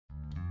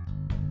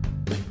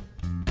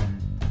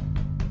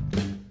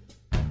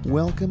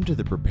Welcome to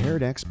the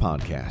PreparedX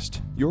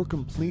podcast, your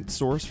complete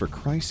source for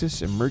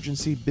crisis,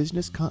 emergency,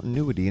 business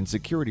continuity, and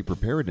security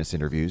preparedness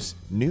interviews,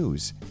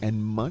 news,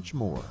 and much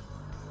more.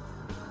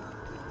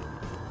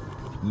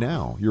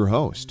 Now, your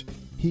host.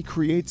 He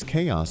creates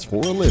chaos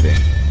for a living,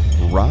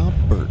 Rob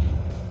Burton.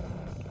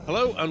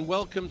 Hello and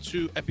welcome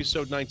to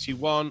episode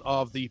 91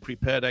 of the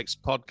PreparedX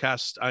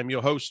podcast. I'm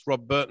your host,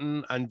 Rob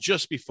Burton, and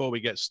just before we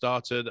get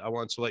started, I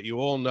want to let you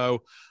all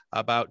know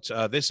about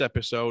this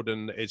episode,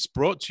 and it's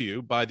brought to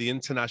you by the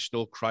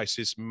International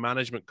Crisis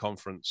Management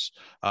Conference,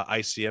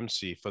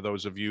 ICMC. For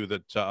those of you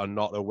that are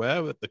not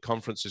aware, that the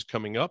conference is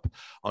coming up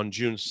on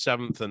June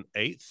 7th and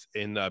 8th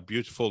in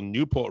beautiful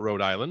Newport,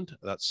 Rhode Island.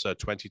 That's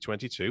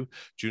 2022,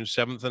 June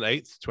 7th and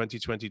 8th,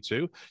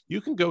 2022. You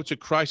can go to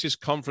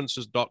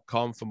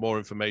crisisconferences.com for more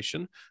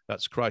information.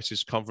 That's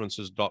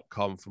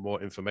crisisconferences.com for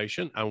more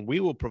information, and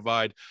we will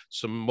provide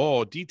some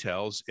more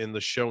details in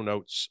the show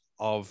notes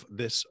of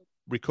this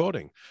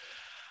recording.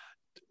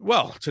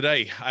 Well,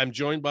 today I'm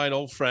joined by an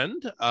old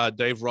friend,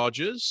 Dave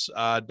Rogers.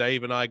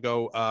 Dave and I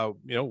go,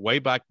 way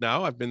back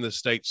now. I've been in the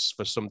States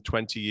for some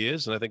 20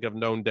 years, and I think I've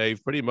known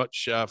Dave pretty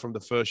much from the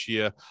first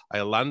year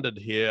I landed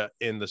here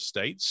in the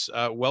States.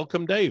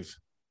 Welcome, Dave.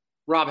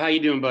 Rob, how you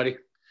doing, buddy?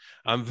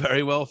 I'm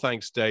very well,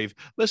 thanks, Dave.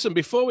 Listen,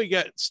 before we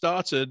get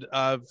started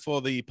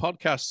for the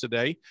podcast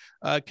today,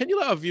 can you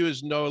let our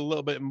viewers know a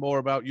little bit more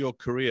about your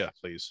career,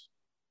 please?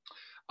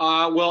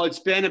 Well, it's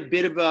been a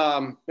bit of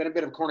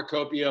a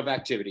cornucopia of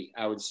activity,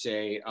 I would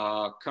say.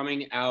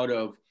 Coming out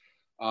of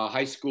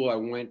high school, I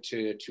went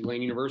to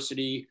Tulane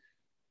University,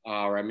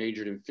 where I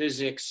majored in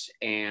physics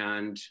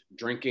and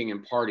drinking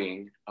and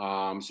partying.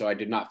 So I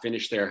did not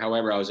finish there.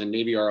 However, I was in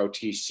Navy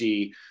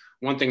ROTC.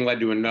 One thing led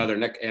to another,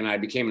 and I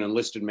became an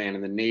enlisted man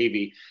in the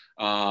Navy.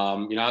 I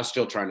was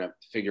still trying to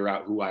figure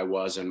out who I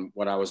was and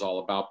what I was all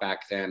about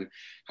back then.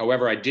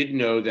 However, I did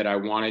know that I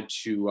wanted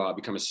to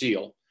become a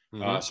SEAL.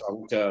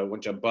 So I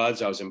went to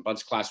BUDS. I was in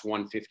BUDS class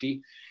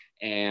 150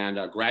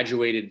 and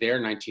graduated there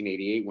in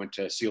 1988, went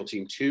to SEAL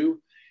Team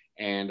 2.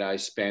 And I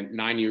spent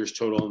 9 years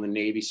total in the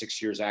Navy,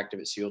 6 years active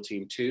at SEAL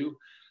Team 2.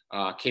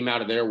 Came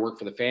out of there, worked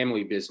for the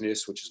family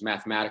business, which is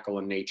mathematical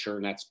in nature.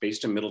 And that's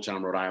based in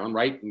Middletown, Rhode Island,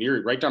 right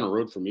down the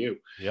road from you.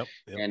 Yep.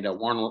 And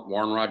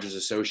Warren Rogers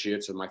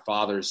Associates and my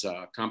father's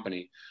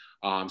company.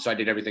 So I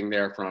did everything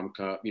there from,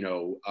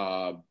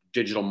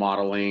 digital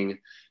modeling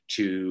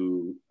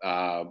to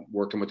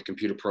working with the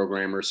computer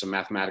programmers, some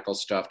mathematical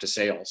stuff to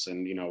sales,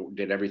 and,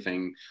 did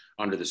everything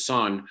under the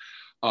sun.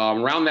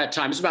 Around that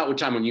time, it's about the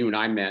time when you and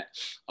I met,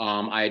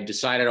 I had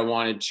decided I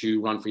wanted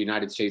to run for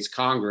United States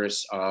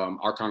Congress.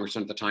 Our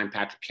congressman at the time,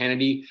 Patrick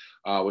Kennedy,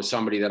 was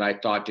somebody that I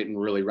thought didn't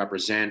really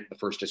represent the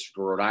 1st District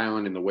of Rhode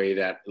Island in the way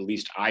that at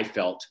least I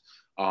felt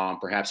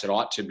perhaps it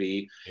ought to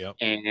be. Yep.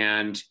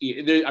 And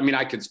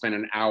I could spend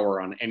an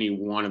hour on any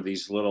one of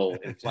these little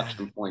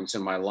inflection points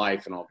in my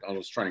life, and I'll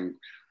just try and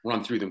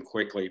run through them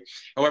quickly.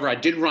 However, I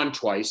did run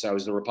twice. I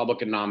was the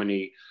Republican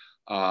nominee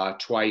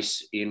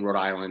twice in Rhode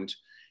Island.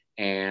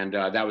 And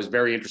that was a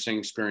very interesting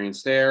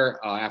experience there.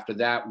 After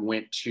that,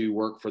 went to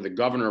work for the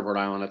governor of Rhode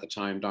Island at the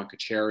time, Don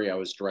Carcieri. I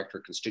was director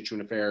of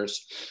constituent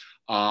affairs.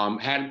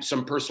 Had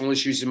some personal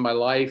issues in my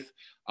life.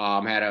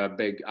 Had a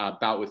big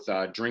bout with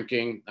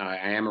drinking. I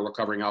am a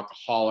recovering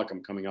alcoholic.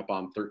 I'm coming up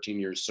on 13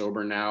 years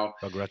sober now.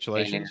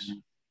 Congratulations.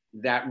 And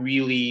that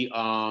really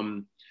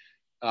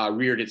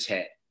reared its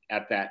head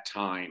at that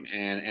time.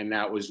 And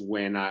that was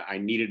when I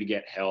needed to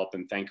get help.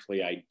 And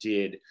thankfully I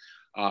did.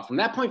 From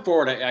that point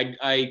forward,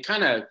 I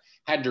kind of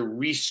had to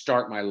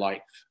restart my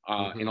life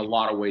in a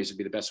lot of ways, would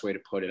be the best way to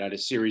put it. I had a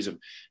series of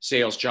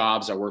sales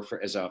jobs. I worked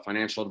as a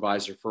financial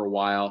advisor for a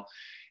while.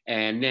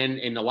 And then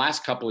in the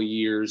last couple of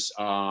years,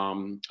 I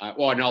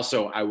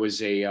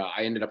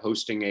ended up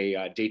hosting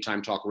a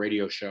daytime talk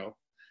radio show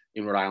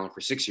in Rhode Island for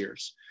 6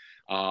 years,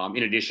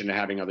 in addition to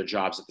having other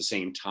jobs at the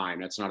same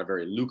time. That's not a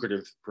very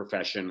lucrative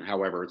profession.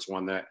 However, it's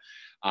one that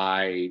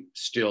I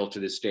still, to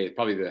this day,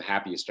 probably the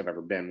happiest I've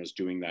ever been was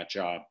doing that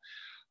job.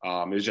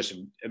 It was just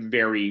a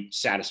very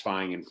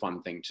satisfying and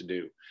fun thing to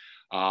do.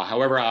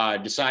 However, I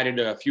decided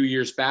a few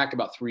years back,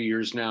 about 3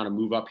 years now, to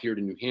move up here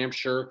to New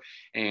Hampshire.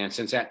 And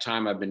since that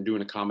time, I've been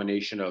doing a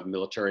combination of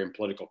military and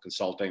political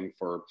consulting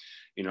for,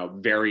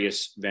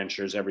 various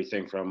ventures,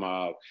 everything from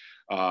a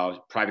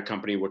private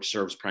company, which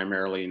serves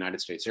primarily United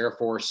States Air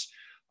Force,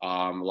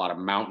 a lot of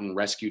mountain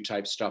rescue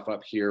type stuff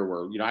up here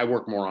where, I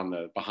work more on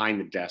the behind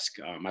the desk.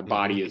 My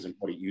body isn't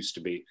what it used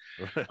to be.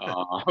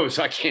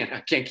 So I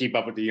can't keep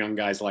up with the young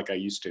guys like I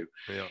used to.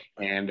 Yeah.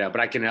 And, but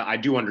I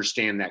do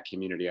understand that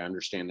community. I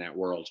understand that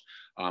world.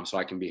 So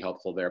I can be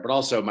helpful there, but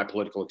also my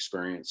political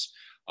experience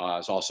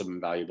has also been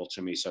valuable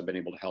to me. So I've been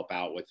able to help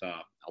out with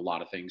a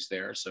lot of things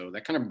there. So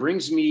that kind of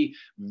brings me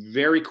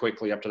very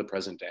quickly up to the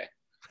present day.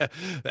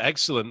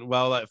 Excellent.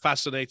 Well,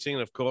 fascinating.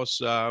 And of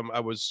course, I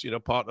was,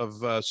 part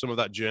of some of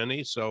that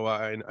journey. So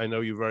I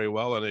know you very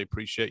well, and I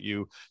appreciate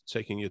you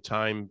taking the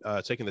time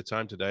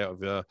today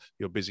out of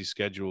your busy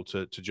schedule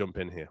to jump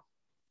in here.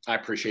 I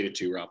appreciate it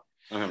too, Rob.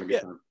 I'm having a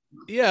good time.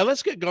 Yeah,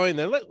 let's get going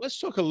then. Let's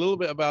talk a little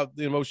bit about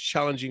the most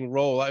challenging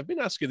role. I've been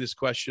asking this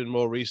question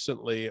more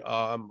recently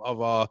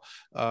of our,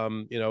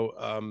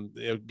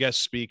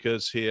 guest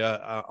speakers here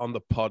on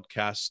the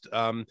podcast.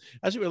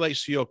 As it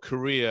relates to your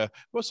career,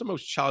 what's the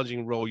most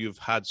challenging role you've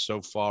had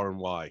so far, and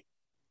why?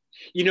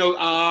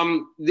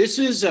 This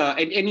is,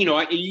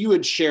 you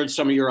had shared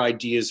some of your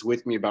ideas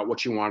with me about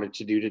what you wanted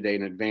to do today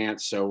in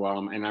advance. So,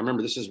 and I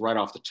remember this is right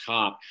off the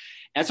top.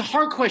 It's a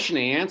hard question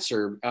to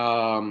answer.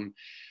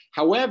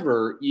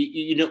 However,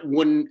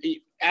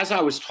 as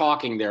I was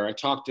talking there, I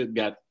talked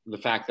about the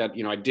fact that,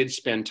 I did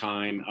spend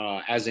time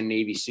as a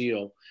Navy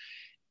SEAL.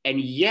 And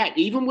yet,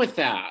 even with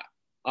that,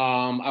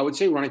 I would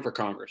say running for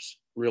Congress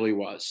really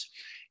was.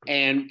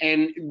 And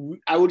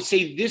I would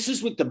say this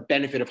is with the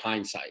benefit of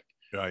hindsight.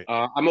 Right.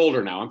 I'm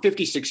older now. I'm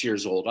 56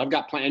 years old. I've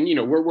got plans.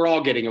 We're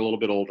all getting a little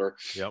bit older.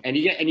 Yep. And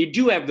you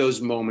do have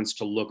those moments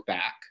to look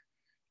back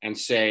and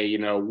say,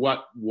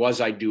 what was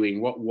I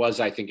doing? What was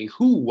I thinking?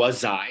 Who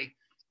was I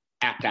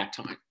at that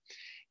time?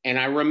 And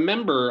I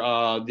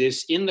remember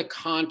this in the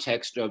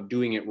context of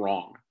doing it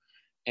wrong.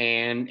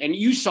 And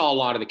you saw a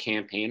lot of the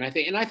campaign, I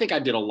think I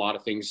did a lot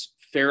of things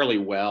fairly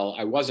well.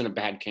 I wasn't a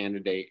bad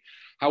candidate.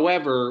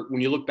 However,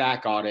 when you look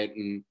back on it,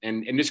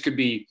 and this could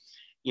be,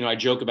 I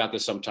joke about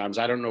this sometimes.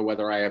 I don't know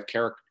whether I have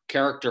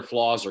character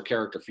flaws or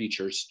character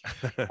features,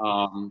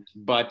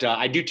 but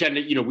I do tend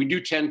to, we do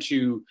tend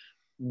to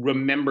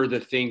remember the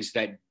things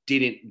that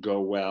didn't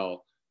go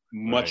well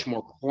much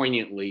more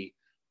poignantly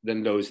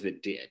than those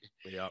that did.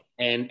 Yeah.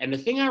 And the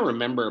thing I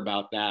remember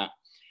about that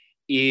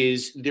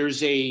is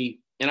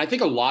and I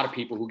think a lot of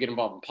people who get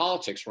involved in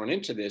politics run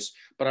into this,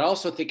 but I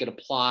also think it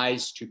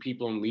applies to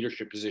people in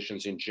leadership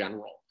positions in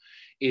general,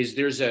 is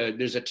there's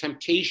a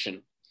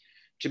temptation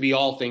to be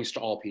all things to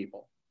all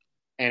people.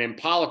 And in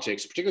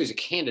politics, particularly as a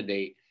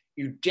candidate,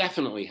 you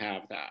definitely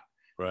have that.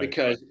 Right.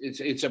 Because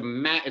it's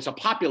a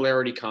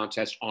popularity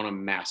contest on a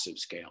massive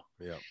scale.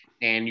 Yeah.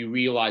 And you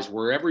realize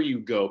wherever you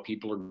go,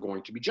 people are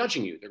going to be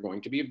judging you. They're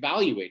going to be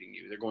evaluating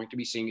you. They're going to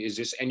be seeing,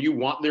 and you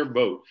want their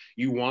vote,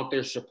 you want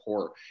their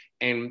support.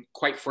 And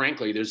quite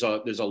frankly, there's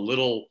a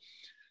little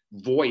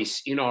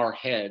voice in our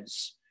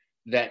heads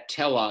that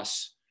tell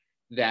us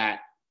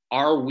that,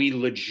 are we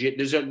legit?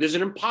 There's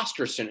an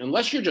imposter syndrome,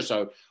 unless you're just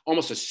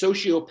almost a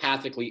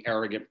sociopathically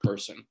arrogant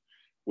person,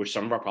 which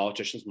some of our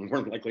politicians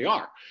more than likely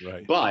are.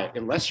 Right. But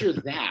unless you're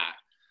that,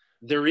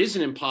 there is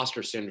an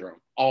imposter syndrome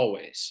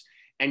always.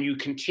 And you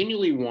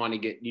continually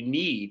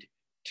need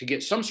to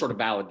get some sort of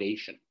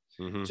validation.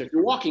 Mm-hmm. So if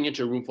you're walking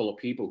into a room full of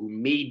people who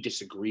may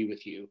disagree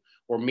with you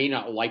or may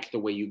not like the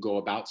way you go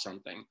about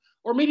something,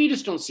 or maybe you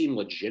just don't seem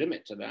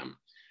legitimate to them,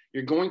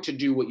 you're going to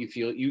do what you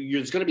feel,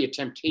 there's going to be a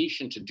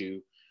temptation to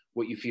do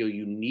what you feel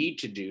you need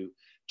to do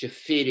to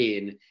fit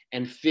in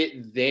and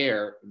fit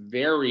their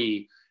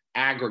very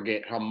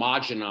aggregate,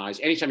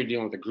 homogenized. Anytime you're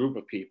dealing with a group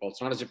of people,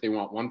 it's not as if they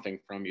want one thing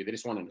from you. They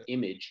just want an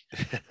image.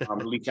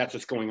 At least that's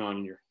what's going on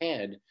in your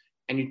head.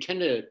 And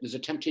there's a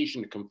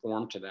temptation to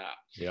conform to that.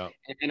 Yeah.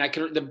 And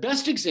the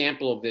best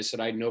example of this that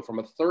I know from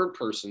a third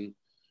person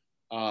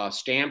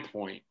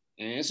standpoint,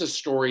 and it's a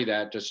story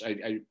that just,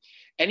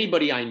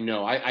 anybody I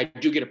know, I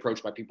do get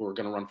approached by people who are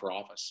going to run for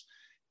office.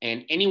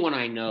 And anyone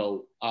I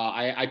know,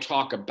 I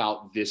talk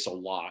about this a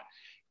lot,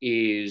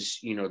 is,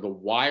 the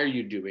why are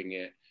you doing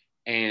it?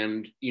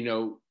 And,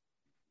 you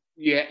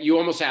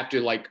almost have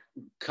to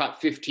cut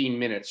 15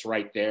 minutes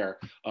right there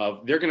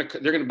of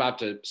they're about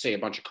to say a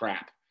bunch of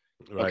crap.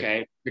 Right.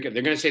 Okay. Because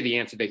they're going to say the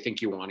answer they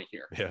think you want to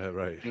hear. Yeah.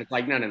 Right. And it's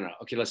like, no.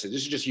 Okay, listen,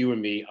 this is just you and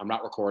me. I'm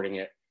not recording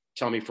it.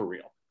 Tell me for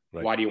real.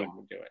 Right. Why do you want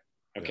to do it?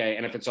 Okay. Yeah.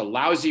 And if it's a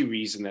lousy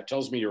reason that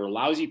tells me you're a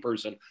lousy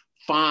person,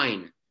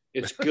 fine.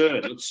 It's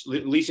good. At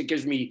least it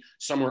gives me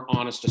somewhere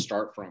honest to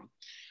start from.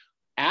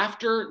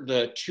 After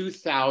the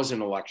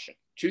 2000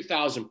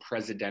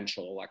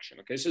 presidential election,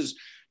 okay, this is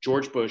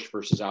George Bush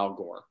versus Al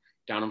Gore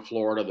down in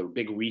Florida, the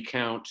big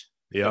recount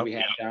that we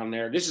had down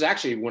there. This is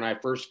actually when I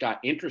first got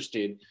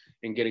interested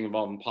in getting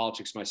involved in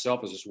politics myself,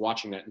 I was just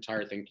watching that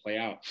entire thing play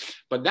out.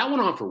 But that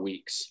went on for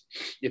weeks,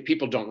 if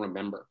people don't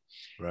remember.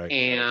 Right.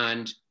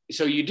 And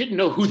so you didn't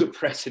know who the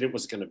president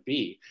was going to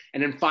be.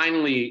 And then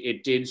finally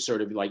it did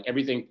sort of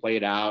everything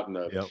played out, and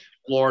the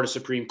Florida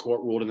Supreme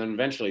Court ruled. And then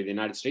eventually the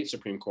United States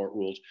Supreme Court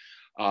ruled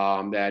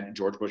that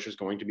George Bush was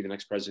going to be the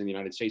next president of the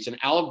United States. And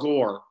Al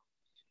Gore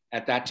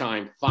at that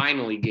time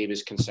finally gave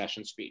his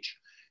concession speech.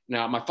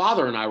 Now, my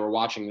father and I were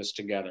watching this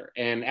together.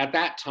 And at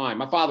that time,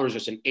 my father was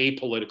just an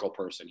apolitical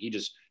person. He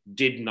just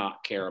did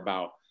not care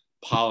about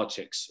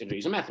politics.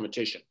 He's a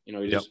mathematician,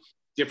 he just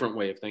different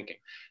way of thinking.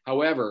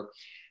 However,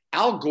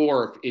 Al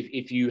Gore,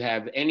 if you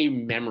have any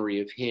memory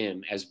of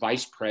him as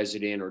vice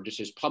president or just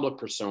his public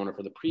persona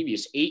for the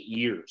previous 8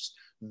 years,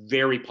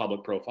 very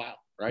public profile,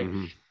 right?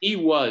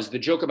 Mm-hmm. The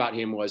joke about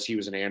him was he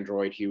was an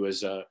android. He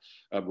was a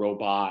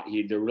robot.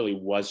 There really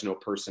was no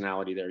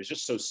personality there. He's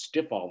just so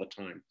stiff all the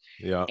time.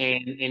 Yeah.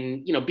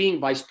 And being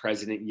vice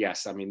president,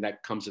 yes, I mean,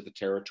 that comes with the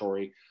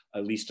territory,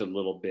 at least a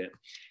little bit.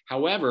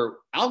 However,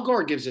 Al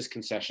Gore gives his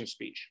concession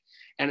speech.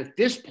 And at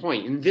this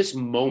point, in this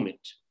moment,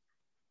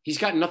 he's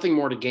got nothing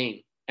more to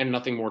gain. and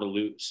nothing more to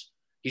lose.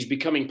 He's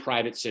becoming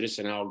private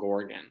citizen Al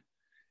Gore again.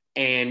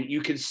 And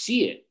you could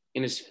see it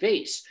in his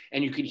face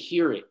and you could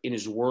hear it in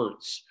his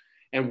words.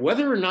 And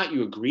whether or not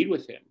you agreed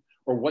with him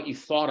or what you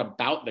thought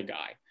about the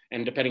guy,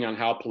 and depending on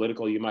how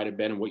political you might have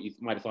been and what you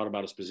might have thought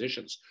about his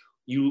positions,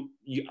 you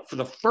for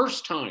the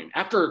first time,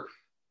 after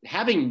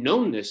having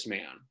known this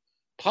man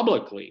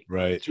publicly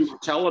through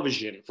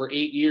television for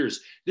 8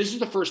 years, this is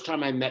the first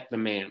time I met the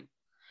man.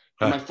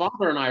 And my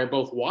father and I are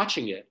both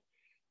watching it.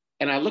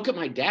 And I look at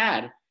my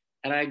dad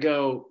and I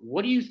go,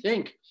 what do you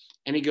think?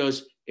 And he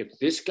goes, if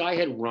this guy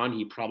had run,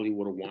 he probably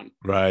would have won.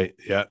 Right.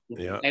 Yeah.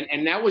 Yeah.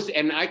 And that was,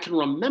 and I can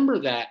remember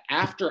that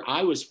after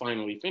I was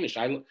finally finished.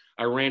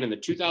 I ran in the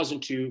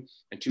 2002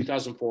 and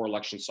 2004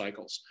 election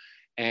cycles.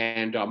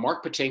 And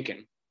Mark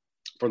Patinkin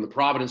from the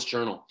Providence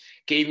Journal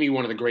gave me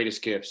one of the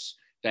greatest gifts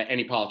that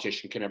any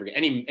politician can ever get,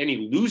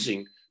 any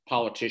losing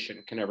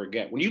politician can ever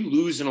get. When you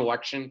lose an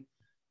election,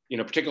 you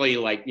know, particularly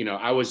like, you know,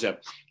 I was a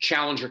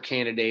challenger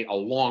candidate, a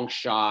long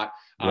shot,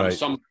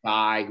 some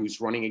guy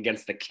who's running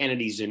against the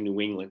Kennedys in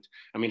New England.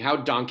 I mean, how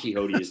Don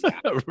Quixote is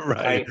that?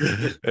 Right.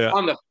 Yeah.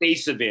 On the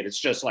face of it, it's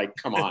just like,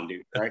 come on,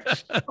 dude. Right.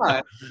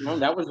 But, you know,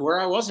 that was where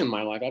I was in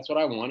my life. That's what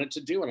I wanted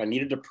to do. And I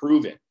needed to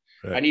prove it.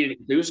 Right. If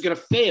it was going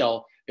to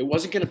fail, it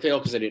wasn't going to fail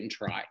because I didn't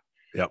try.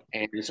 Yep.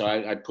 And so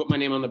I put my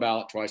name on the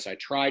ballot twice. I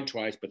tried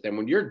twice. But then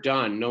when you're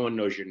done, no one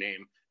knows your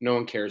name. No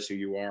one cares who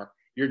you are.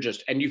 You're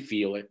just, and you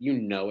feel it, you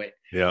know it.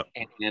 Yeah.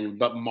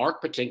 But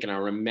Mark Patinkin, I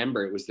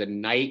remember it was the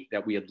night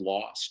that we had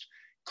lost,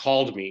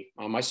 called me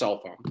on my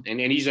cell phone. And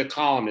he's a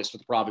columnist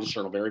with the Providence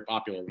Journal, very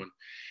popular one.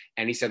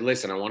 And he said,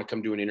 listen, I want to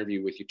come do an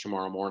interview with you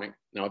tomorrow morning.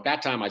 Now, at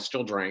that time, I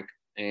still drank.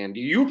 And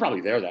you were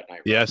probably there that night.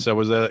 Right? Yes, I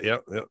was there. Yeah.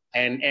 Yeah.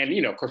 And,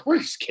 you know, of course, we're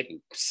just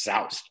getting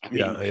soused. I mean,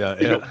 yeah.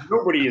 You know,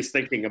 nobody is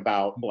thinking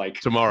about like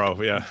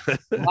tomorrow. Yeah.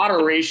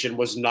 Moderation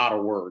was not a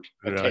word.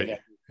 Okay.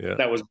 Right.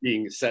 That was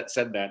being said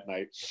that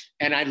night.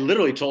 And I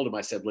literally told him,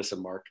 I said,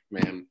 listen, Mark,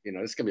 man, you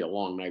know, this is gonna be a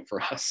long night for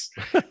us.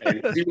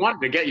 And you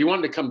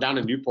wanted to come down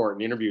to Newport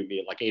and interview me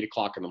at like 8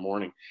 o'clock in the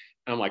morning.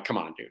 And I'm like, come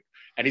on, dude.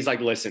 And he's like,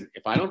 listen,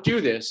 if I don't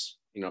do this,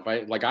 you know,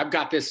 I've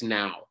got this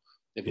now,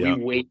 if we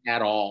wait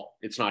at all,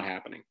 it's not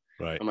happening.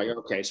 Right. I'm like,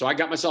 okay. So I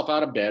got myself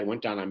out of bed,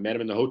 went down, I met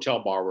him in the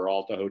hotel bar. We're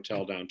all at the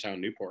hotel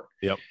downtown Newport.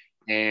 Yep.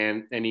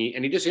 And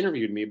he just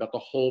interviewed me about the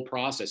whole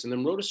process and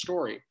then wrote a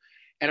story.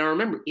 And I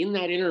remember in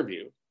that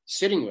interview,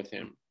 sitting with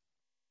him,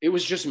 it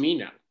was just me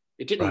now.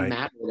 It didn't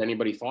matter what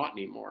anybody thought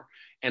anymore.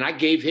 And I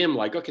gave him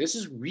like, okay, this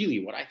is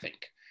really what I think.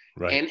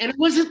 Right. And it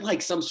wasn't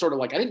like some sort of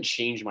like, I didn't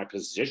change my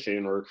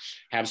position or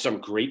have some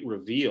great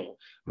reveal,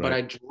 but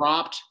I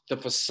dropped the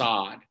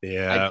facade.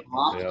 Yeah. I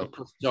dropped the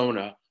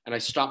persona and I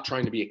stopped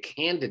trying to be a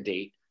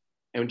candidate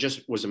and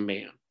just was a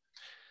man.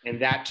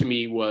 And that to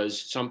me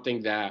was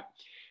something that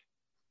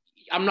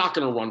I'm not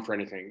going to run for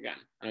anything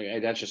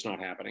again. That's just not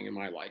happening in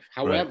my life.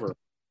 However,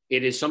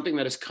 it is something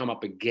that has come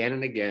up again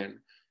and again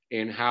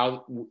in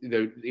how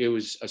it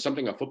was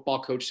something a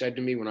football coach said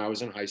to me when I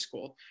was in high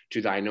school,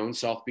 to thine own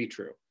self be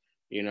true.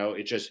 You know,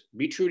 it just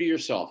be true to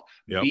yourself,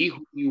 be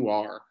who you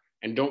are,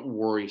 and don't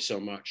worry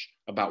so much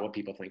about what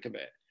people think of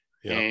it.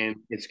 Yep. And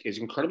it's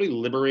incredibly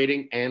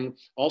liberating. And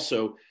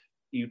also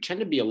you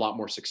tend to be a lot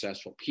more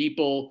successful.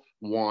 People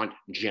want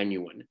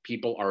genuine.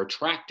 People are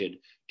attracted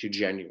to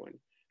genuine.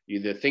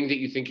 The thing that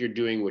you think you're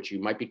doing, which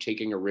you might be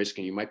taking a risk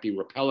and you might be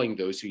repelling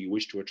those who you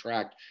wish to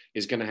attract,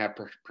 is going to have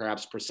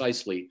perhaps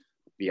precisely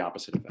the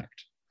opposite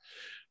effect.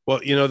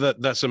 Well, you know,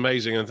 that's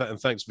amazing. And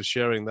thanks for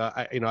sharing that.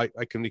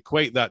 I can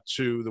equate that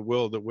to the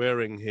world that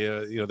we're in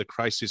here, you know, the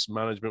crisis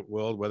management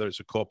world, whether it's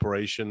a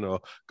corporation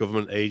or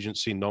government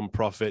agency,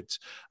 nonprofit.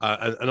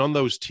 And on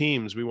those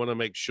teams, we want to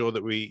make sure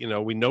that we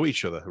know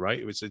each other,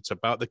 right? It's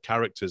about the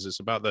characters. It's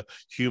about the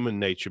human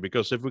nature,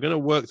 because if we're going to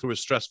work through a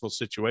stressful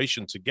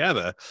situation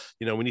together,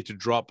 you know, we need to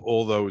drop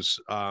all those,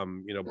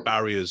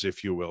 barriers,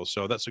 if you will.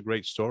 So that's a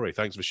great story.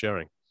 Thanks for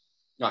sharing.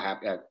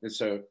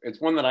 It's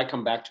one that I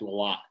come back to a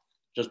lot.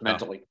 Just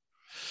mentally.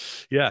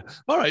 Yeah.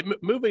 All right.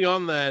 Moving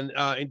on then,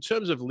 in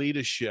terms of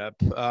leadership,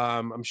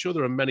 I'm sure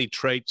there are many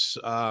traits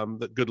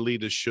that good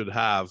leaders should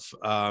have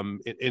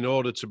in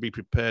order to be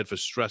prepared for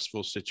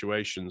stressful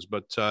situations.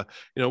 But,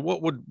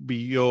 what would be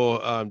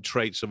your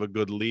traits of a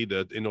good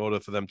leader in order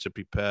for them to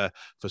prepare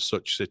for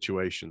such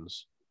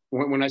situations?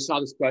 When I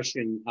saw this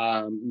question,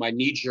 my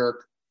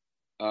knee-jerk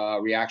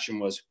reaction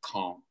was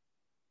calm.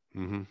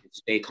 Mm-hmm.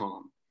 Stay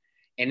calm.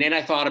 And then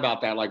I thought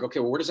about that, like,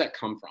 okay, well, where does that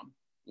come from?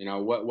 You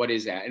know, what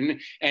is that?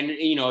 And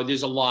you know,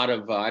 there's I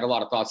had a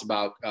lot of thoughts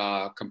about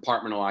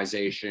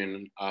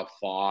compartmentalization of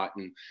thought,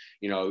 and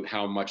you know,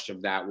 how much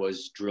of that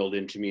was drilled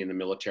into me in the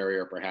military,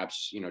 or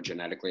perhaps, you know,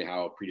 genetically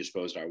how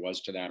predisposed I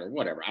was to that, or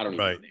whatever. I don't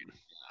even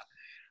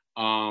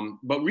know.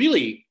 But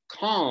really,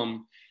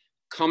 calm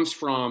comes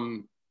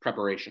from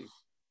preparation.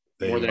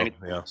 More than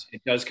anything else.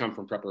 It does come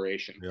from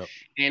preparation. Yep.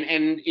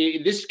 And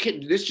this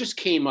just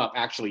came up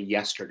actually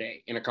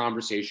yesterday in a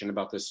conversation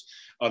about this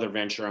other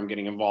venture I'm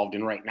getting involved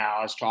in right now.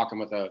 I was talking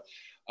with a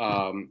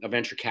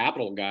venture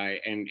capital guy,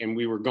 and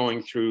we were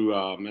going through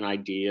an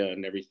idea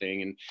and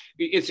everything, and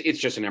it's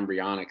just an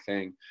embryonic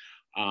thing.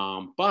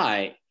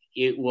 But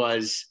it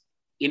was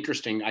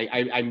interesting.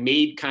 I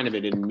made kind of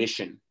an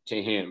admission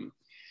to him.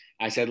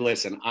 I said,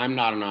 listen, I'm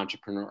not an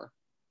entrepreneur.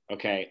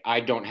 Okay.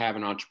 I don't have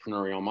an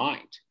entrepreneurial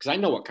mind, because I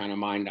know what kind of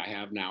mind I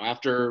have now.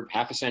 After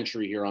half a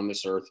century here on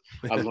this earth,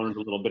 I've learned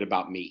a little bit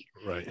about me.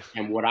 Right.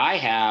 And what I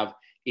have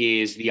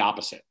is the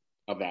opposite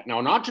of that. Now,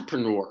 an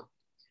entrepreneur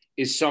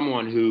is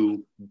someone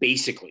who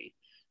basically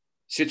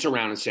sits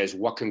around and says,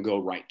 what can go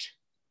right?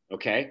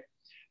 Okay.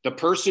 The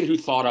person who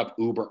thought up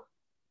Uber,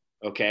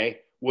 okay,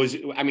 because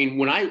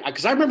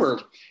I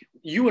remember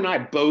you and I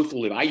both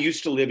live, I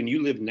used to live and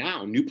you live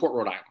now in Newport,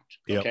 Rhode Island.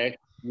 Okay. Yep.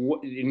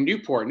 In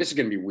Newport, and this is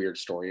going to be a weird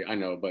story, I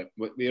know, but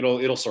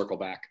it'll circle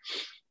back.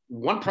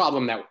 One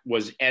problem that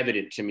was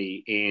evident to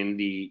me in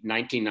the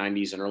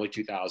 1990s and early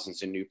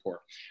 2000s in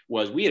Newport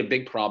was we had a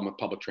big problem with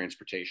public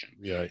transportation,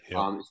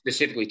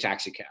 specifically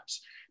taxi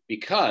cabs,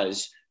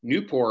 because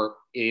Newport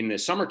in the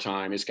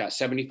summertime, it's got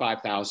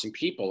 75,000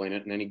 people in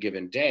it in any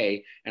given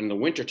day. And in the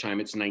wintertime,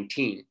 it's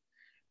 19.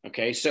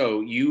 Okay. So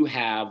you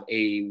have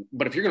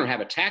but if you're going to have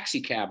a taxi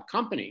cab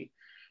company,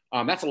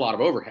 that's a lot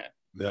of overhead.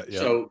 Yeah.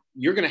 So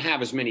you're going to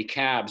have as many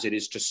cabs it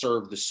is to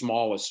serve the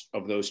smallest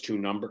of those two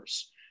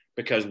numbers,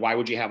 because why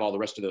would you have all the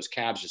rest of those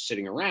cabs just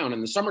sitting around?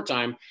 In the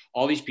summertime,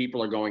 all these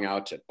people are going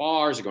out to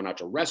bars, they're going out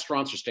to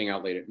restaurants, they're staying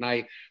out late at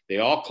night.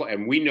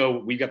 And we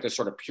know we've got this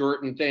sort of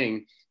Puritan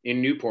thing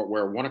in Newport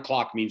where 1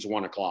 o'clock means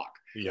 1 o'clock.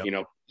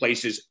 Yep.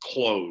 Places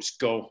close,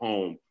 go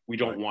home. We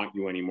don't want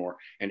you anymore.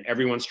 And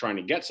everyone's trying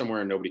to get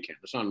somewhere and nobody can.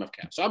 There's not enough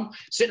cabs. So I'm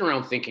sitting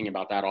around thinking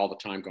about that all the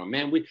time, going,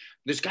 man,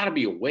 there's got to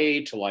be a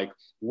way to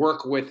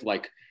work with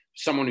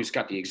someone who's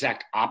got the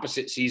exact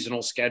opposite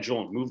seasonal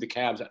schedule and move the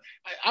cabs.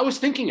 I was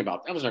thinking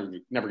about that. I was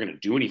never going to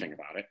do anything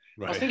about it.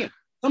 Right. I was thinking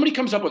somebody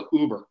comes up with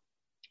Uber.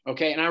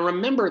 Okay. And I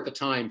remember at the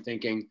time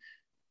thinking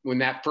when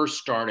that first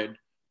started,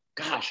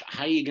 gosh,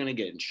 how are you going to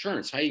get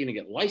insurance? How are you going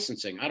to get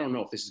licensing? I don't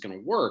know if this is going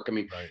to work. I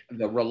mean,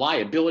 the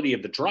reliability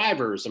of the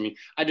drivers. I mean,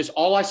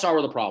 all I saw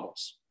were the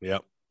problems. Yeah.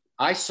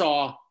 I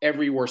saw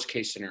every worst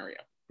case scenario.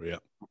 Yeah.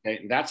 Okay.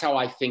 And that's how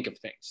I think of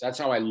things. That's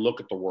how I look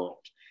at the world,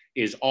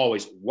 is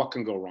always what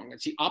can go wrong.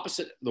 It's the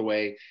opposite of the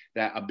way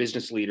that a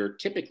business leader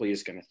typically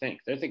is going to think.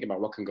 They're thinking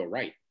about what can go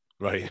right.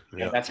 Right.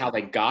 Yeah. That's how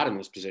they got in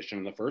this position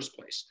in the first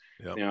place.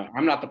 Yeah.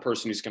 I'm not the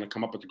person who's going to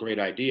come up with a great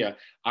idea.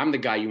 I'm the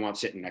guy you want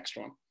sitting next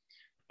to him.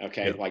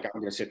 Okay. Yep.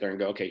 I'm going to sit there and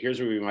go, okay, here's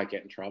where we might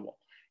get in trouble.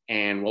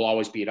 And we'll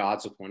always be at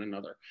odds with one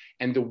another.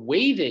 And the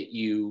way that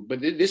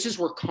this is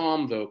where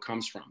calm though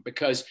comes from,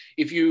 because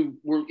if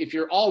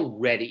you're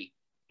already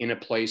in a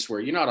place where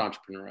you're not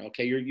entrepreneurial,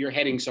 okay, you're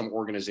heading some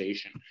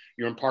organization,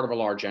 you're in part of a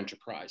large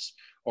enterprise,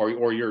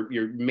 or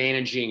you're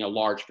managing a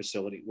large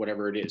facility,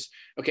 whatever it is.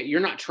 Okay.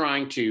 You're not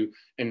trying to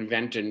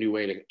invent a new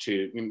way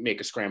to make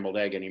a scrambled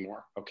egg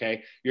anymore.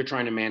 Okay. You're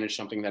trying to manage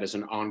something that is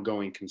an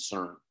ongoing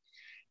concern.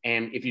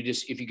 And if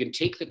you can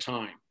take the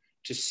time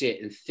to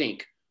sit and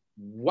think,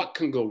 what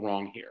can go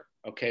wrong here?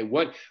 Okay.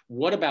 What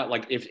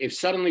about if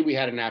suddenly we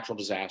had a natural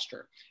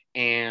disaster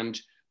and,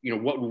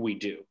 what would we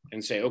do?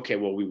 And say, okay,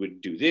 well, we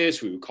would do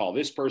this, we would call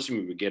this person,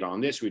 we would get on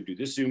this, we would do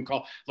this Zoom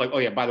call. Oh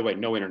yeah, by the way,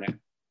 no internet.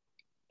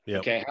 Yep.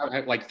 Okay.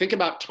 Think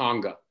about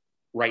Tonga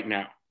right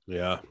now.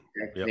 Yeah.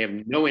 Yep. They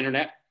have no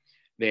internet.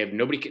 They have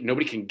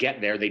nobody can get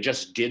there. They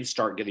just did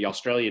start the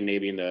Australian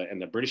Navy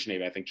and the British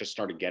Navy, I think, just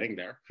started getting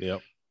there. Yeah.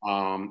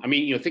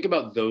 Think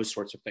about those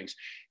sorts of things.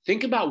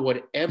 Think about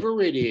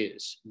whatever it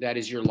is that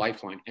is your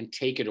lifeline and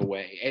take it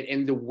away.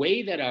 And the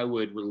way that I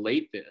would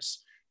relate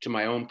this to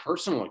my own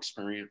personal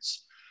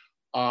experience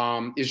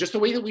is just the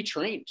way that we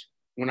trained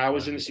when I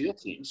was in the SEAL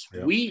teams.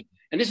 Yeah.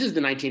 And this is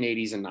the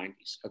 1980s and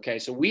 90s. Okay.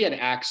 So we had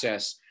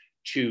access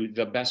to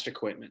the best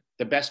equipment,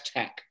 the best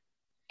tech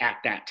at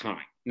that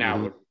time.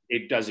 Now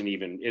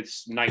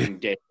it's night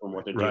and day from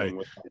what they're doing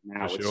with it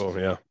now. It's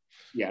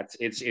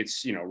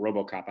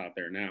RoboCop out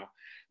there now.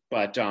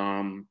 But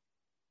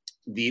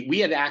we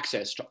had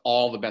access to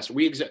all the best.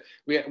 We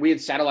had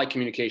satellite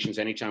communications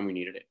anytime we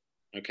needed it.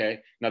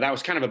 Okay. Now that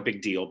was kind of a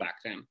big deal back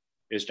then,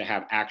 is to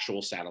have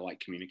actual satellite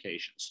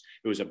communications.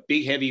 It was a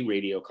big, heavy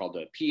radio called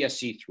the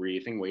PSC-3. The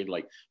thing weighed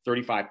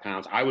 35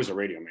 pounds. I was a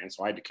radio man,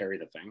 so I had to carry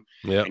the thing.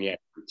 Yep. And you had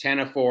an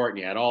antenna for it, and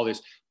you had all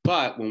this.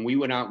 But when we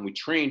went out and we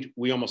trained,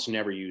 we almost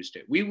never used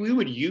it. We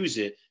would use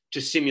it to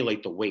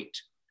simulate the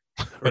weight.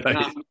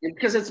 Right.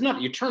 Because it's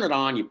not, you turn it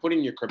on, you put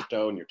in your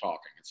crypto and you're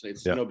talking.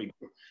 It's no big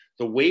deal.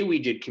 The way we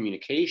did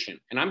communication,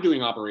 and I'm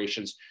doing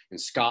operations in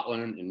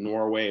Scotland, in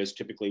Norway is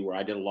typically where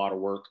I did a lot of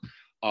work.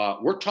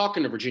 We're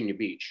talking to Virginia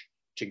Beach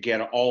to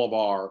get all of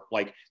our,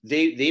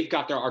 they've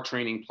got our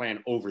training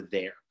plan over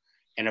there.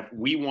 And if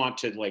we want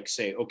to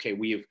say, okay,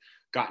 we have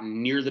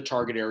gotten near the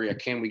target area,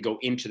 can we go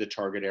into the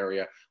target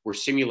area? We're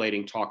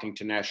simulating talking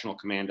to National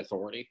Command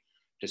Authority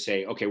to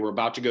say, okay, we're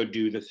about to go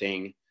do the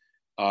thing.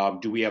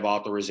 Do we have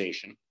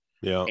authorization?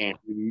 Yeah. And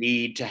we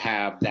need to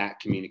have that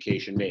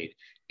communication made.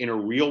 In a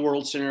real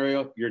world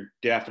scenario, you're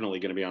definitely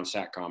going to be on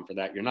SATCOM for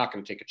that. You're not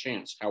going to take a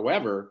chance.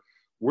 However,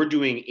 we're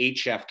doing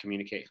HF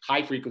communication,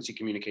 high frequency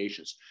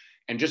communications.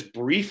 And just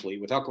briefly,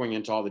 without going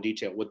into all the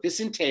detail, what this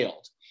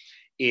entailed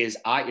is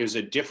it was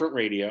a different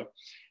radio.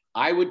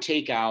 I would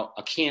take out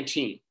a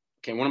canteen,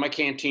 Okay, one of my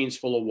canteens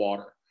full of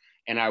water,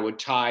 and I would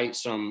tie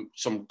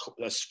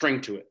a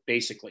string to it,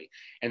 basically.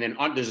 And then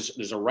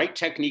there's a right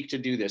technique to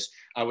do this.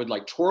 I would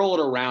like twirl it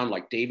around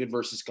like David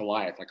versus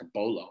Goliath, like a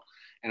bolo,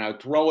 and I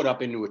would throw it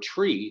up into a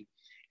tree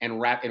and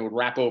it would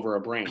wrap over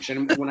a branch.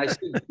 And when I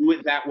say do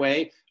it that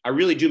way, I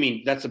really do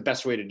mean that's the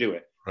best way to do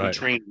it. Right. You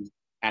train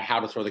at how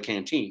to throw the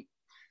canteen.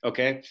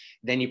 Okay.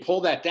 Then you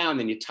pull that down,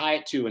 then you tie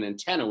it to an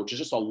antenna, which is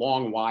just a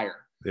long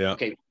wire. Yeah.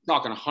 Okay. We're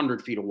talking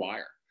 100 feet of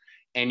wire.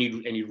 And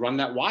you'd run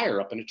that wire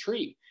up in a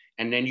tree.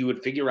 And then you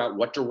would figure out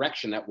what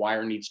direction that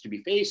wire needs to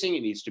be facing.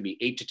 It needs to be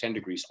 8 to 10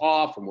 degrees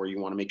off from where you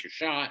want to make your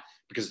shot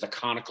because it's a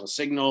conical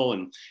signal.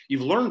 And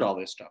you've learned all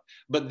this stuff.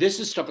 But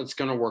this is stuff that's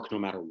going to work no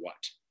matter what.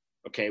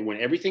 Okay. When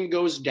everything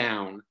goes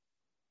down,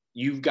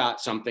 you've got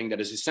something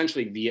that is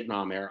essentially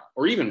Vietnam era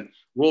or even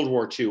World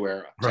War II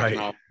era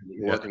technology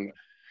you're working with.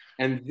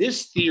 And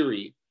this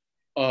theory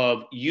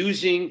of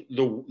using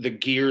the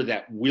gear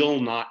that will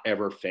not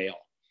ever fail,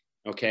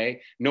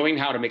 okay, knowing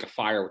how to make a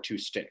fire with 2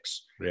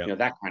 sticks,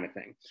 that kind of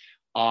thing,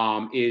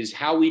 is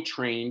how we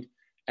trained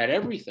at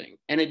everything.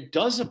 And it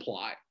does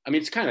apply. I mean,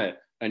 it's kind of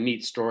a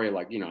neat story,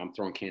 like, I'm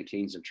throwing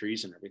canteens and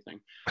trees and everything.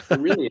 But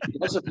really, it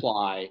does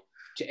apply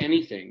to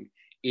anything.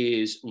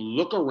 Is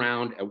look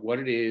around at what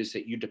it is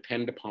that you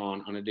depend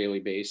upon on a daily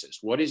basis.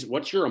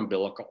 What's your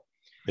umbilical?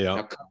 Yeah.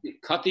 Now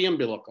cut the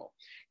umbilical.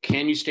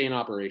 Can you stay in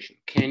operation?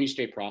 Can you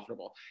stay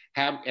profitable?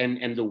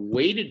 And the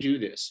way to do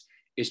this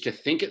is to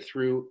think it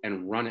through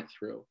and run it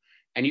through.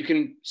 And you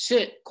can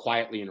sit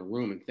quietly in a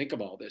room and think of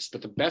all this,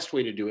 but the best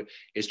way to do it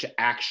is to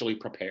actually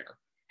prepare,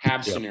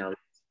 have scenarios,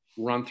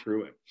 run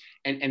through it.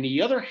 And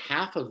the other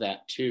half of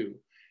that too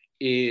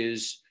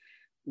is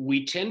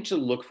we tend to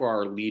look for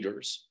our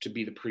leaders to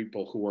be the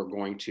people who are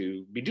going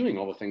to be doing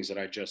all the things that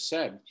I just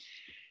said.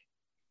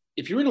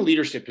 If you're in a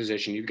leadership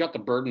position, you've got the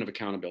burden of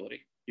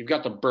accountability. You've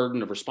got the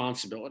burden of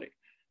responsibility.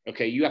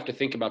 Okay. You have to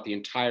think about the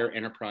entire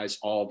enterprise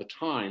all the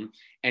time.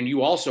 And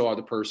you also are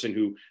the person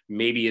who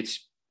maybe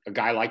it's a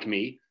guy like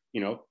me,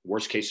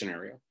 worst case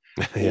scenario.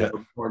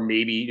 Or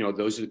maybe,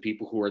 those are the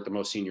people who are at the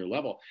most senior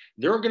level.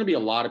 There are going to be a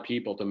lot of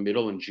people at the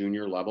middle and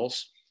junior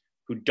levels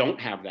who don't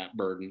have that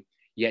burden,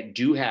 yet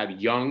do have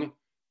young,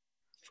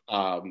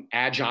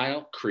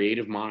 agile,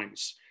 creative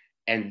minds,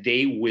 and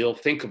they will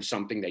think of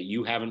something that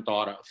you haven't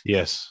thought of.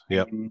 Yes.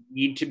 Yeah. You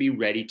need to be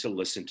ready to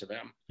listen to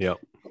them. Yeah.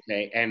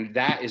 Okay. And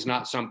that is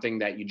not something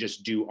that you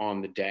just do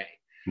on the day.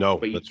 No,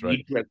 but that's you right.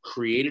 need to have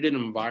created an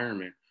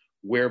environment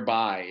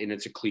whereby, and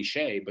it's a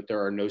cliche, but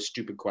there are no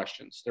stupid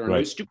questions. There are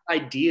no stupid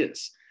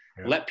ideas.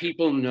 Yeah. Let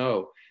people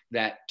know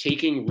that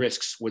taking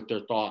risks with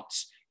their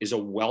thoughts is a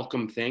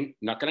welcome thing.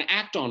 Not going to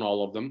act on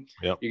all of them.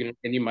 Yep.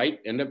 And you might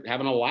end up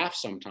having a laugh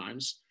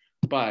sometimes.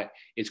 But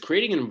it's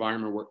creating an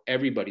environment where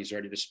everybody's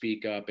ready to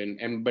speak up.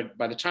 But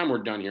by the time we're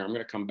done here, I'm going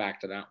to come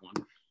back to that one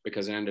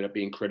because it ended up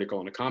being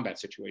critical in a combat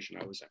situation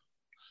I was in.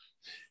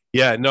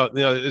 Yeah, no,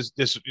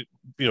 it's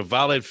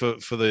valid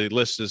for the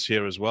listeners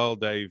here as well,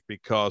 Dave,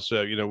 because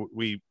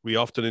we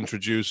often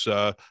introduce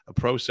a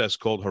process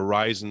called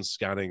horizon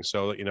scanning.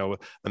 So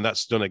and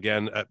that's done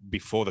again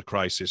before the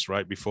crisis,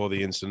 right before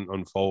the incident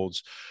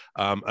unfolds.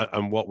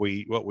 And what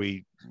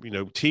we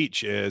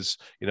teach is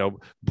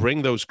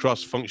bring those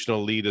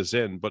cross-functional leaders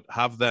in, but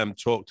have them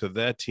talk to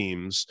their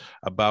teams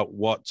about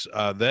what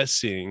they're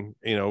seeing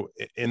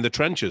in the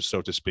trenches,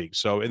 so to speak.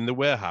 So in the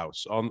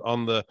warehouse,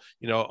 on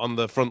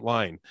the front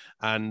line,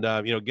 and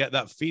get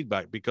that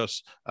feedback,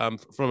 because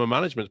from a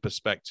management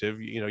perspective,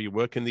 you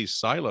work in these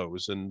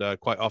silos, and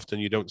quite often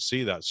you don't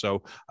see that.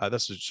 So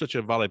that's such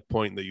a valid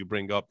point that you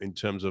bring up in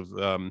terms of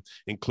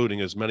including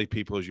as many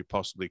people as you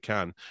possibly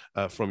can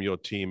from your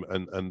team,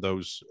 and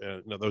those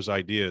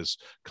ideas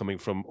coming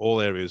from all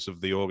areas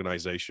of the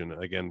organization.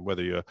 Again,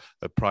 whether you're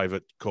a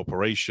private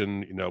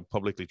corporation,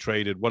 publicly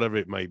traded, whatever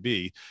it may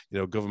be,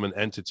 government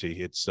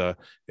entity, it's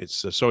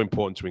so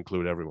important to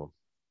include everyone.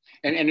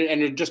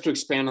 And just to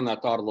expand on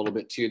that thought a little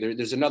bit too,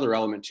 there's another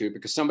element to it,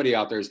 because somebody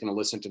out there is going to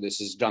listen to this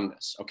has done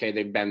this. Okay.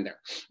 They've been there.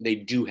 They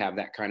do have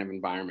that kind of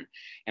environment.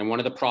 And one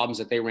of the problems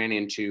that they ran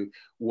into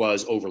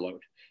was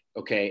overload.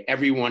 Okay.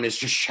 Everyone is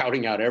just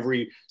shouting out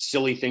every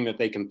silly thing that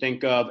they can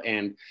think of.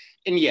 And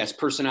yes,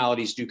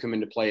 personalities do come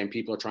into play, and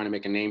people are trying to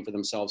make a name for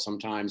themselves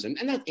sometimes. And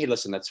that, hey,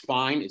 listen, that's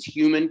fine. It's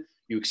human.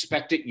 You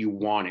expect it. You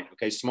want it.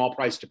 Okay. Small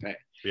price to pay.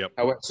 Yep.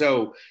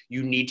 So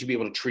you need to be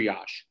able to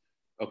triage.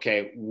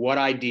 Okay, what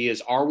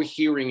ideas are we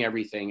hearing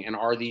everything, and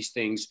are these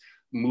things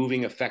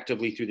moving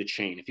effectively through the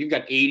chain? If you've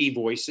got 80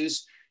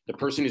 voices, the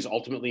person who's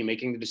ultimately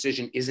making the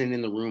decision isn't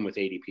in the room with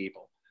 80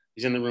 people.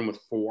 He's in the room with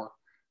 4.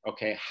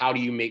 Okay, how do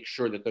you make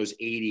sure that those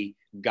 80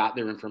 got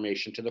their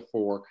information to the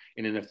 4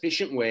 in an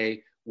efficient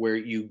way where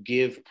you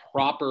give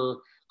proper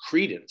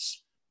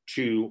credence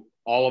to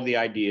all of the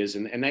ideas,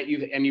 and that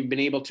you've been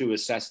able to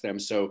assess them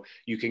so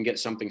you can get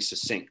something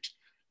succinct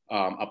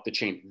up the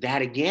chain?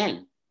 That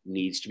again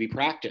needs to be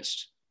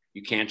practiced.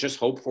 You can't just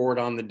hope for it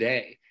on the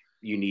day.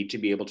 You need to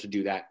be able to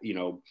do that,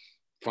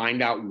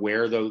 find out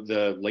where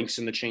the links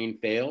in the chain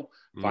fail,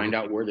 find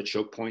out where the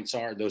choke points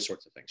are, those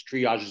sorts of things.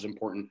 Triage is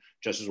important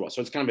just as well.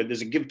 So it's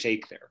there's a give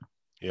take there.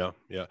 Yeah,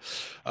 yeah.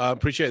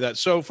 Appreciate that.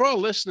 So for our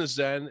listeners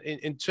then,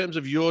 in terms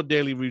of your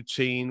daily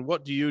routine,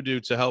 what do you do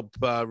to help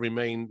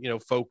remain,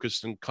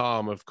 focused and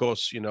calm? Of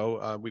course,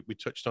 we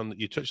touched on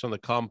you touched on the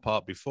calm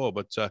part before,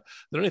 but are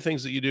there any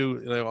things that you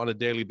do, on a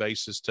daily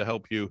basis to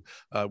help you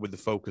with the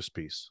focus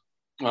piece?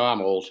 Oh,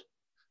 I'm old.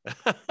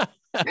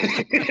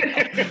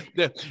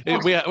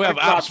 we have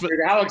apps.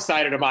 How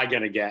excited am I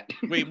going to get?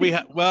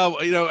 Well,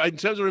 in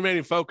terms of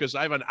remaining focused,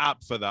 I have an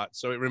app for that,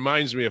 so it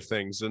reminds me of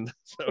things. And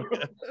so,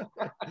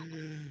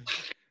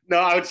 no,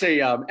 I would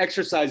say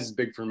exercise is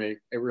big for me.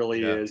 It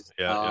really is.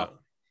 Yeah.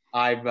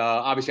 I've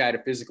obviously I had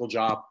a physical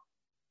job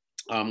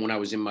when I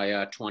was in my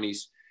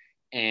 20s,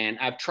 and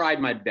I've tried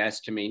my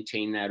best to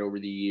maintain that over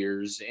the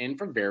years, and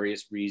for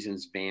various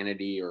reasons,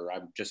 vanity, or I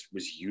just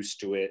was used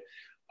to it.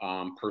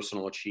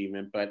 Personal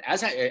achievement. But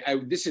as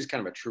this is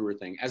kind of a truer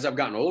thing. As I've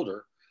gotten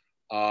older,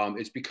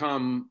 it's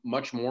become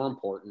much more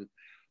important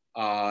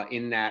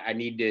in that I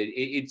need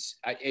to,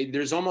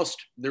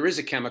 there is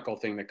a chemical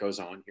thing that goes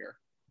on here.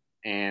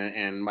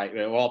 And my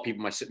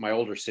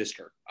older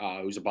sister,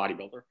 who's a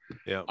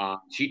bodybuilder,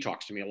 she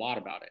talks to me a lot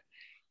about it.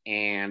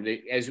 And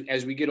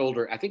as we get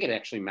older, I think it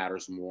actually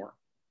matters more.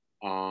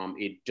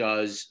 It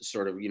does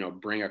sort of,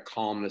 bring a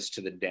calmness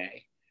to the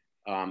day.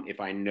 If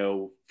I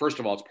know, first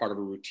of all, it's part of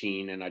a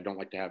routine and I don't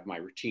like to have my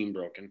routine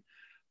broken.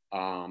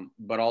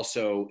 But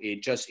also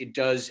it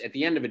does at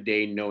the end of the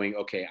day, knowing,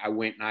 okay, I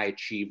went and I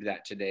achieved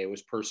that today. It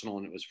was personal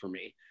and it was for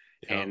me.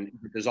 Yeah. And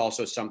there's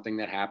also something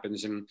that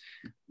happens in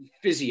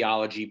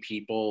physiology.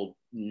 People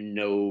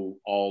know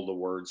all the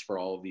words for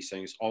all of these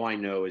things. All I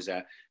know is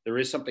that there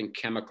is something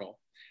chemical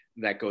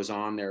that goes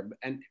on there,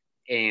 and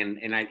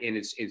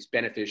it's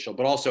beneficial.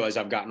 But also, as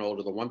I've gotten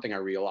older, the one thing I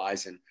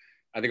realize, and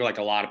I think like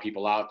a lot of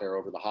people out there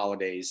over the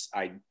holidays,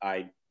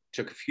 I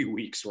took a few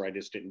weeks where I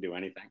just didn't do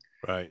anything.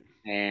 Right.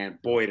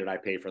 And boy, did I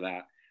pay for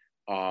that.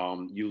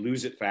 You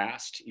lose it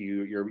fast.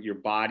 Your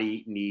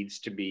body needs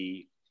to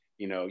be,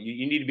 you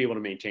need to be able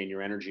to maintain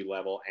your energy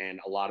level. And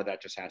a lot of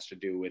that just has to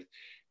do with,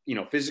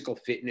 physical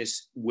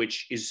fitness,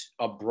 which is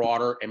a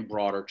broader and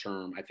broader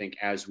term. I think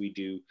as we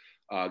do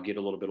get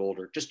a little bit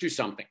older, just do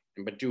something,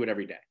 but do it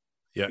every day.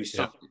 Yeah. Do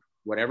something,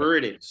 whatever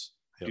it is,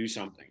 do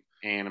something.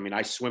 And I mean,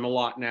 I swim a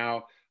lot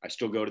now. I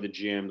still go to the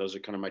gym. Those are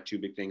kind of my two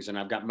big things. And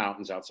I've got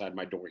mountains outside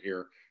my door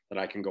here that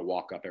I can go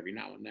walk up every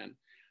now and then.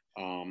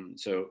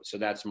 So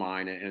that's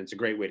mine. And it's a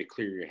great way to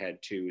clear your head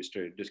too, is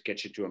to just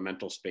get you to a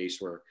mental space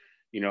where,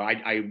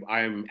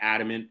 I'm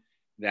adamant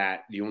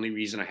that the only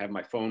reason I have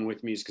my phone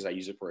with me is because I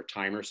use it for a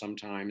timer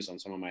sometimes on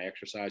some of my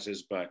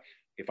exercises. But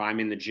if I'm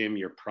in the gym,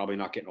 you're probably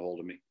not getting a hold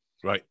of me.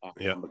 Right.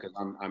 Yeah. Because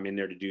I'm in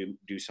there to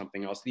do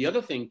something else. The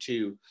other thing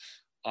too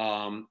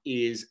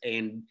is,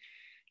 and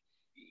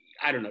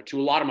I don't know, to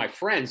a lot of my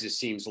friends, it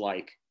seems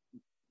like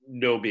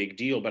no big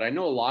deal, but I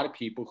know a lot of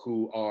people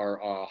who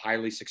are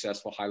highly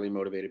successful, highly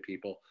motivated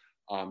people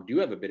do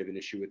have a bit of an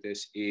issue with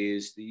this,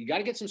 is that you got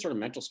to get some sort of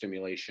mental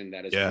stimulation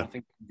that has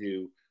nothing to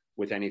do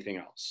with anything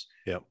else.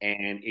 Yeah.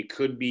 And it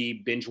could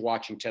be binge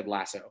watching Ted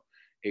Lasso.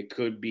 It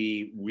could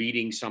be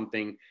reading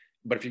something,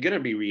 but if you're going to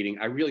be reading,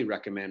 I really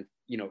recommend,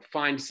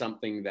 find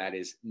something that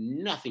is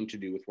nothing to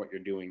do with what you're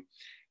doing.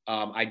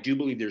 I do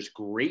believe there's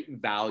great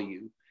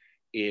value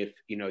if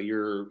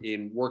you're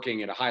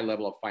working at a high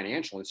level of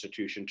financial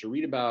institution to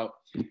read about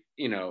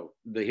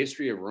the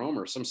history of Rome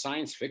or some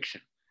science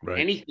fiction,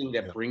 anything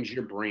that brings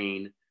your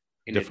brain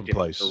in different a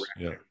place.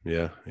 Direction.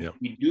 Yeah.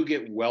 We do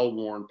get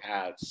well-worn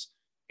paths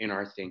in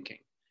our thinking,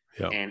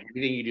 and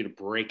anything you do to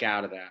break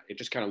out of that, it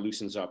just kind of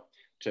loosens up.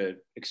 To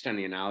extend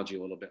the analogy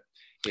a little bit,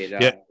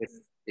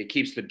 it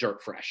keeps the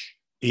dirt fresh.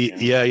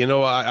 Yeah,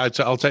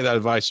 I'll take that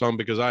advice on,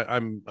 because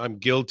I'm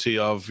guilty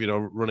of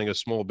running a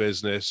small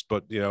business,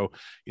 but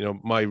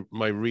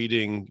my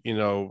reading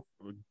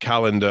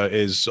calendar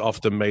is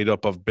often made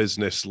up of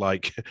business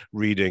like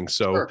reading.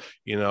 So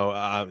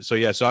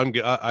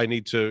I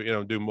need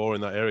to do more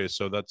in that area.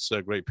 So that's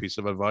a great piece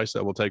of advice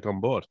that we'll take on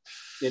board.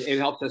 It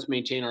helps us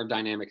maintain our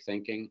dynamic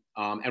thinking.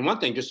 And one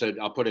thing,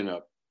 I'll put in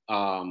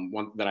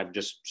one that I've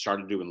just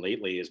started doing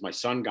lately, is my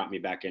son got me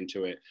back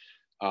into it.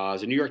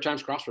 Is a New York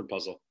Times crossword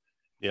puzzle.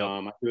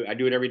 Yeah, I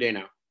do it every day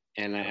now,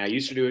 and I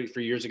used to do it for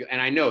years ago.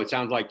 And I know it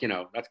sounds like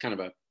that's kind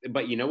of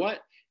but you know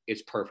what?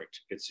 It's perfect.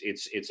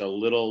 It's a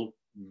little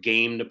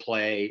game to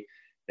play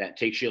that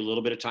takes you a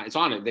little bit of time. It's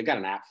on it. They've got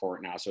an app for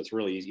it now, so it's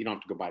really easy. You don't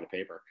have to go buy the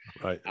paper,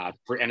 right?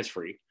 And it's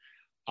free.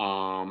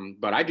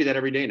 But I do that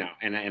every day now,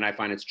 and I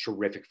find it's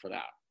terrific for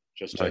that.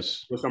 Just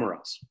nice. To go somewhere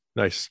else.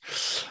 Nice.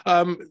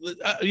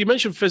 You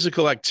mentioned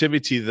physical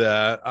activity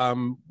there.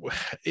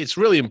 It's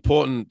really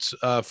important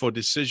for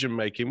decision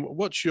making.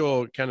 What's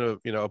your kind of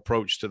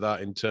approach to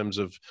that in terms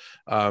of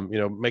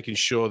making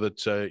sure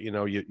that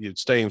you're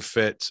staying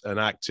fit and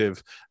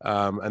active,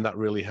 and that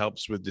really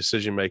helps with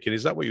decision making?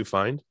 Is that what you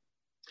find?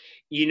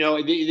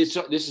 This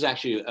is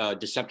actually a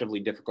deceptively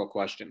difficult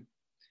question,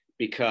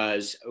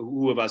 because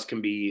who of us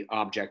can be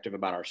objective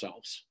about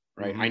ourselves?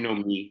 Right. Mm-hmm. I know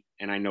me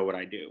and I know what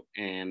I do,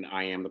 and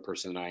I am the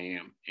person that I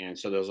am. And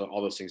so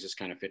all those things just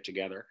kind of fit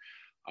together.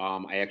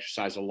 I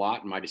exercise a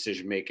lot, and my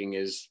decision making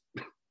is,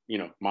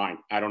 mine.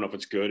 I don't know if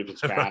it's good, if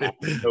it's bad. Right.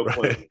 I have no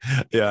clue. Right.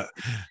 Yeah.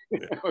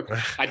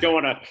 I don't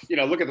want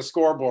to, look at the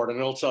scoreboard and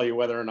it'll tell you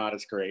whether or not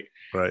it's great.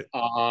 Right.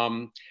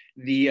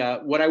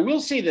 What I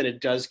will say that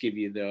it does give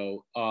you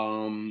though,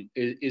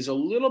 is a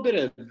little bit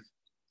of,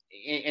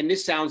 and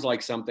this sounds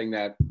like something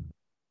that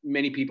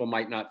many people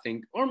might not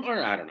think, or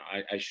I don't know,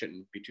 I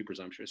shouldn't be too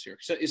presumptuous here.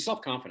 So it's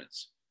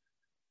self-confidence.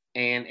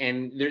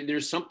 And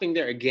there's something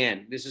there.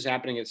 Again, this is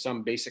happening at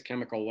some basic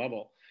chemical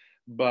level,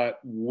 but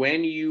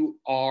when you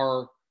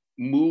are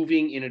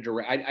moving in a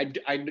direction,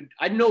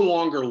 I no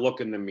longer look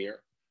in the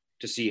mirror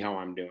to see how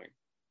I'm doing,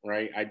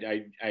 right?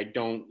 I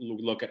don't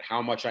look at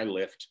how much I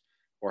lift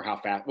or how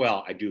fast.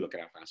 Well, I do look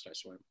at how fast I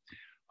swim.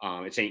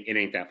 It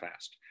ain't that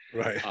fast,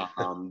 Right.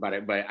 but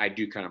I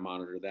do kind of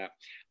monitor that.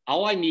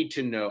 All I need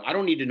to know, I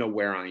don't need to know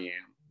where I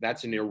am.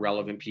 That's an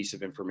irrelevant piece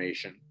of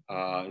information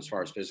as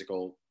far as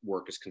physical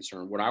work is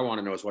concerned. What I want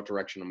to know is what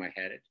direction am I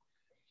headed?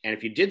 And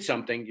if you did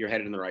something, you're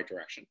headed in the right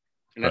direction.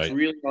 And that's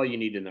really all you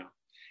need to know.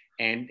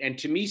 And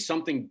to me,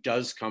 something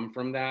does come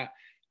from that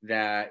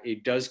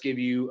it does give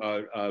you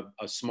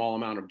a small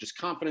amount of just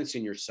confidence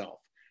in yourself.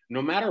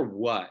 No matter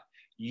what,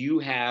 you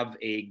have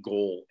a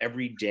goal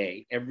every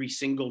day, every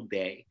single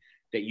day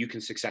that you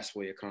can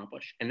successfully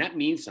accomplish. And that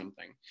means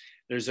something.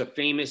 There's a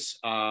famous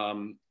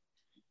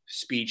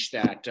speech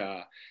that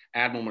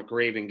Admiral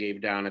McRaven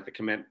gave down at the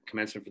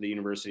commencement for the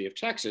University of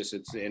Texas.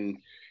 It's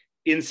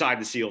inside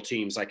the SEAL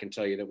teams. I can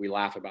tell you that we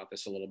laugh about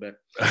this a little bit.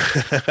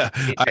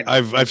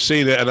 I've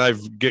seen it and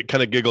I've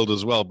kind of giggled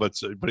as well, but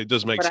it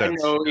does make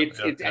sense. I know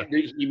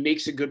he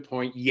makes a good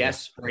point.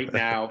 Yes, right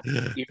now,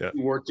 if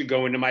you were to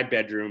go into my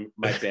bedroom,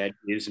 my bed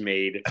is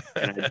made,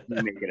 and I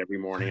do make it every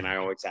morning, and I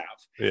always have.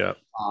 Yeah.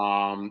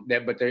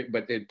 But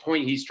the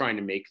point he's trying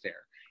to make there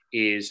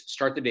is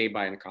start the day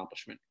by an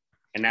accomplishment.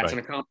 And that's an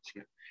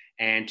accomplishment.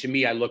 And to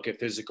me, I look at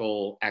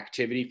physical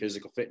activity,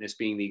 physical fitness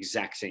being the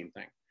exact same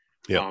thing.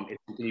 Yeah.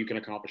 It's something you can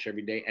accomplish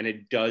every day. And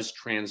it does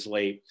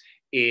translate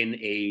in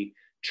a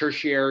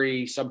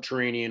tertiary,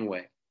 subterranean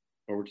way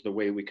over to the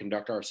way we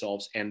conduct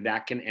ourselves. And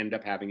that can end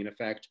up having an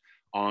effect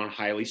on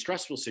highly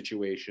stressful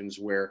situations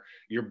where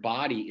your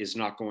body is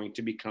not going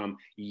to become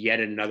yet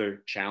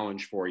another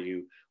challenge for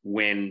you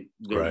when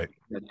the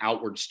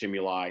outward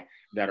stimuli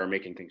that are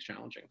making things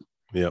challenging.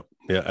 Yeah.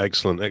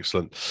 Excellent.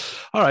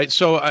 All right.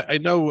 So I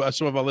know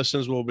some of our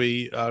listeners will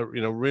be,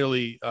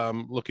 really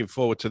looking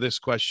forward to this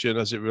question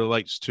as it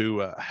relates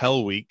to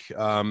Hell Week.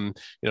 The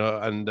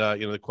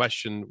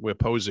question we're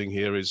posing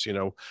here is,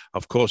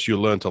 of course, you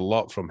learned a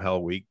lot from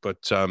Hell Week,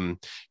 but there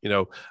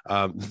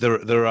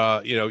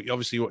are,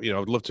 obviously,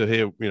 I'd love to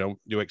hear,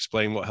 you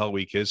explain what Hell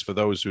Week is for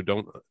those who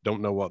don't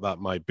know what that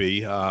might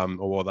be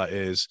or what that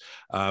is.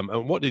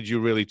 And what did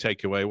you really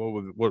take away?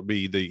 What would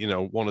be the,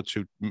 one or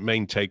two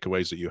main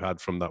takeaways that you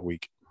had from that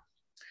week?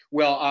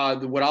 Well,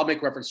 what I'll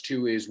make reference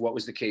to is what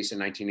was the case in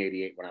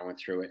 1988 when I went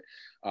through it.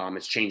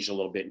 It's changed a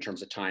little bit in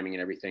terms of timing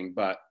and everything,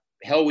 but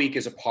Hell Week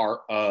is a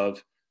part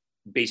of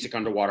basic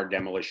underwater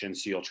demolition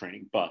SEAL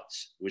training,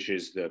 BUDS, which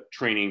is the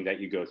training that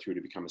you go through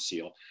to become a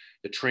SEAL.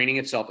 The training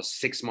itself is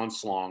 6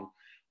 months long.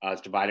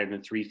 It's divided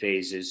into 3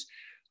 phases.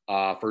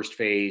 First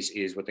phase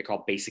is what they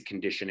call basic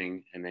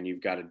conditioning, and then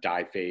you've got a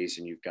dive phase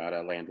and you've got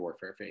a land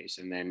warfare phase.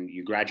 And then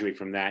you graduate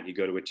from that, you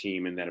go to a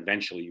team, and then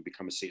eventually you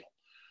become a SEAL.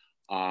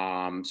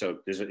 So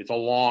it's a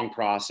long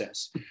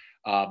process.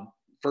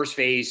 First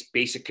phase,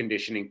 basic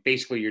conditioning.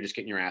 Basically, you're just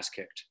getting your ass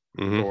kicked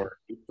for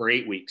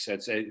 8 weeks.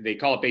 They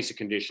call it basic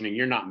conditioning.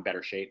 You're not in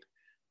better shape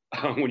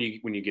when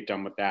you get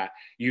done with that.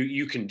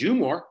 You can do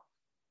more.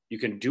 You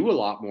can do a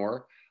lot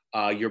more.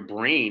 Your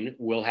brain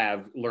will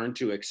have learned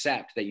to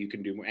accept that you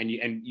can do more, and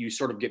you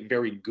sort of get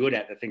very good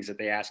at the things that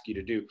they ask you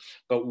to do.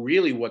 But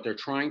really, what they're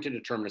trying to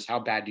determine is how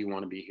bad do you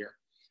want to be here?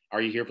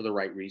 Are you here for the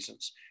right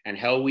reasons? And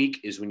Hell Week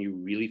is when you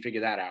really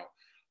figure that out.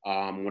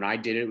 When I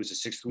did it, it was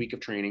a 6th week of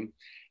training.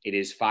 It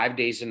is 5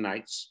 days and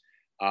nights.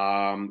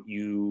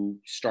 You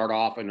start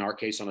off, in our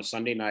case, on a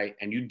Sunday night,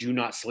 and you do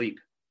not sleep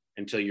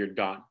until you're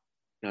done.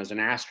 Now, there's an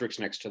asterisk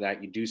next to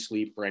that. You do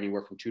sleep for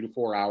anywhere from 2 to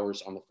 4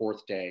 hours on the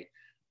 4th day,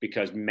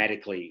 because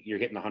medically, you're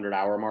hitting the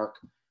 100-hour mark.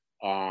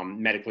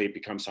 Medically, it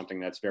becomes something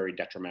that's very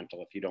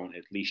detrimental if you don't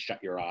at least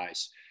shut your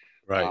eyes.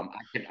 Right.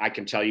 I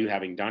can tell you,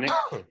 having done it,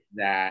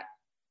 that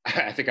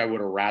I think I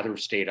would have rather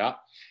stayed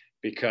up,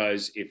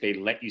 because if they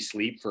let you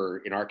sleep for,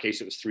 in our case,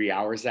 it was 3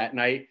 hours that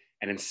night,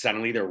 and then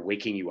suddenly they're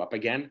waking you up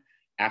again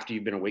after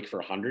you've been awake for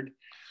 100,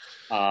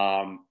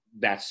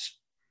 that's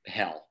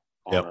hell.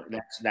 Yep.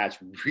 That's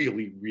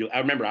really, really. I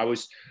remember I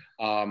was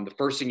the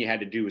first thing you had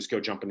to do was go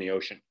jump in the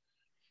ocean.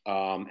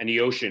 And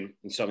the ocean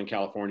in Southern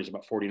California is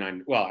about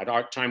 49. Well, at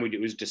our time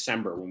it was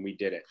December when we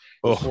did it.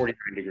 It was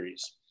 49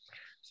 degrees.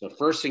 So the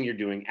first thing you're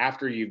doing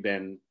after you've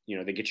been,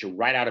 they get you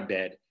right out of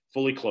bed,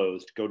 fully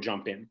clothed, go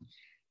jump in.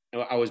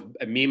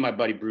 Me and my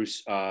buddy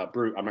Bruce, I'm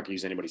not gonna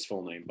use anybody's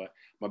full name, but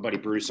my buddy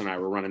Bruce and I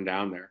were running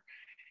down there,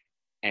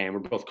 and we're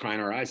both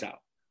crying our eyes out.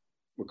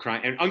 We're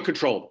crying and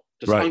uncontrollable,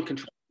 just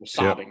uncontrollable. We're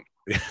sobbing,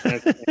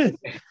 and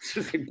it's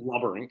just like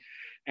blubbering,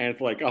 and it's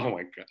like, oh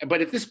my God.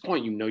 But at this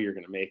point, you're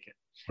gonna make it.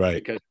 Right.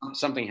 Because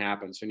something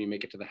happens when you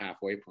make it to the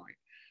halfway point.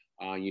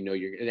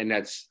 And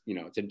that's,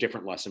 it's a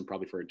different lesson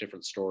probably for a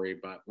different story,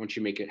 but once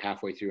you make it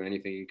halfway through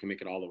anything, you can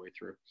make it all the way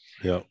through.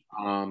 Yeah.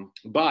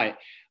 But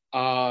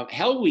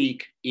Hell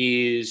Week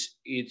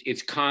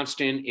it's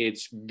constant.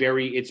 It's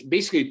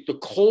basically the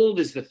cold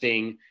is the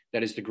thing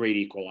that is the great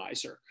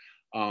equalizer.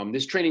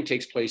 This training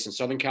takes place in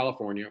Southern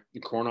California,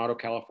 in Coronado,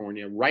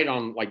 California, right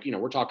on,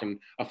 we're talking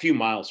a few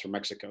miles from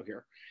Mexico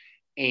here.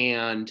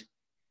 And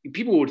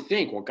people would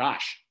think, well,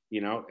 gosh,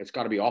 it's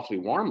got to be awfully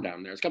warm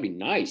down there. It's got to be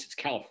nice. It's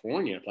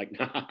California. Like,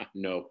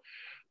 no,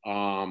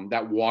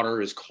 that water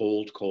is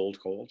cold, cold,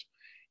 cold.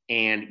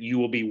 And you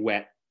will be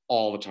wet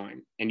all the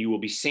time. And you will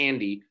be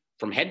sandy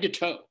from head to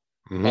toe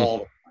all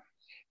the time.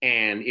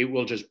 And it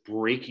will just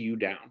break you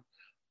down.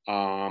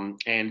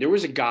 And there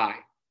was a guy,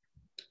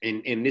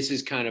 and this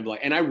is kind of like,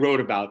 and I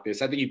wrote about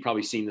this. I think you've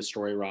probably seen the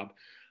story, Rob.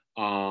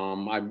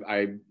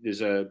 I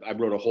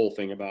wrote a whole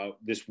thing about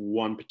this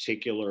one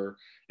particular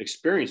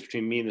experience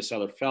between me and this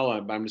other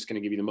fella. I'm just going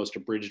to give you the most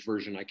abridged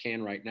version I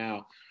can right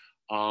now.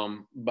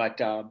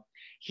 But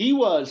he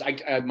was,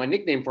 my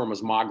nickname for him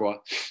was Magua.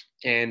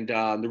 And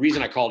the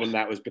reason I called him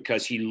that was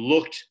because he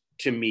looked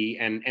to me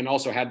and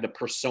also had the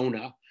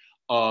persona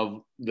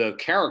of the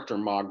character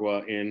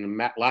Magua in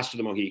Last of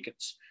the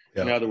Mohicans.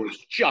 Yeah. In other words,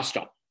 just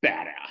a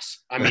badass.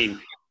 I mean,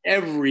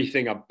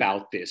 everything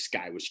about this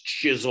guy was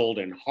chiseled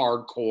and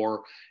hardcore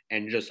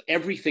and just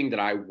everything that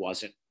I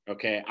wasn't.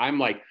 Okay.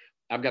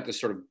 I've got this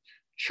sort of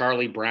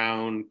Charlie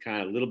Brown,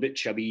 kind of a little bit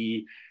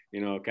chubby,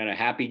 kind of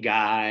happy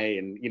guy.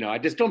 And,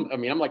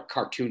 I'm like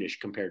cartoonish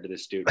compared to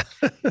this dude.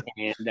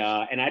 And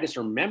I just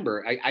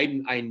remember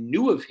I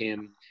knew of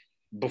him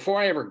before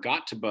I ever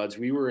got to Buds.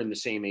 We were in the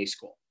same A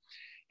school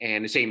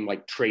and the same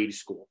trade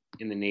school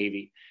in the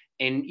Navy.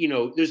 And,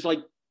 there's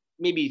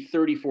maybe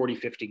 30, 40,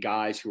 50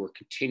 guys who are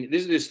continuing.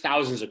 There's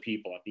thousands of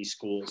people at these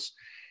schools.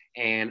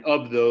 And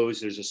of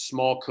those, there's a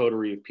small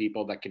coterie of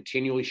people that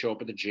continually show up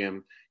at the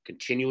gym,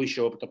 continually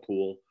show up at the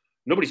pool.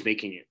 Nobody's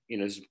making it,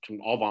 it's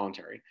all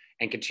voluntary,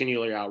 and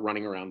continually out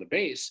running around the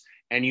base.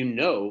 And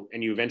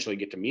and you eventually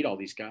get to meet all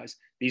these guys.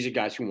 These are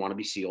guys who want to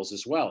be SEALs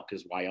as well,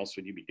 because why else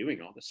would you be doing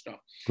all this stuff?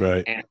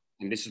 Right.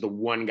 And this is the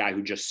one guy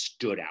who just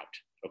stood out.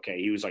 Okay.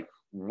 He was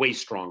way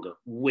stronger,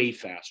 way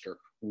faster,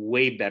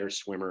 way better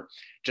swimmer,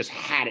 just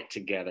had it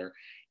together.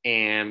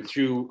 And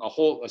through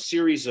a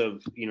series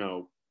of,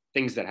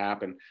 things that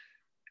happened,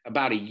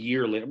 about a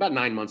year later, about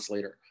 9 months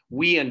later,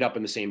 we end up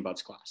in the same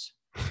Buds class.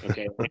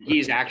 Okay.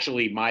 He's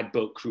actually my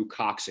boat crew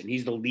coxswain.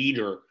 He's the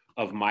leader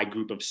of my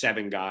group of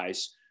 7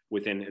 guys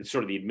within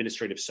sort of the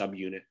administrative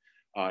subunit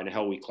in a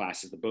Hell Week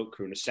class is the boat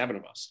crew, and there's 7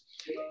 of us.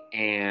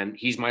 And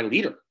he's my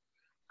leader.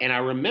 And I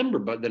remember,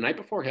 but the night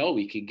before Hell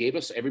Week, he gave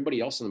us,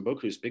 everybody else in the boat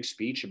crew, this big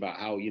speech about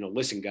how,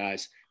 listen,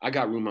 guys, I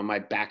got room on my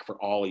back for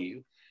all of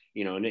you,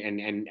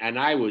 and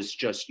I was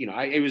just,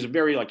 it was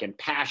very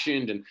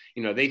impassioned. And,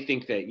 they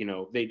think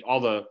that, all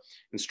the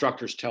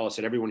instructors tell us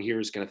that everyone here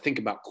is going to think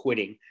about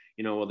quitting,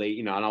 and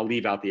I'll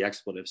leave out the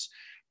expletives.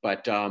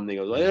 But they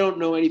go, they don't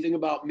know anything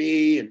about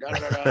me. And da,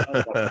 da,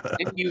 da, da.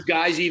 If you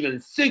guys even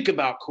think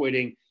about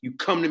quitting, you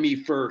come to me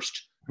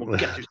first. We'll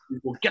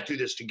get through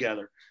this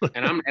together.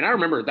 And I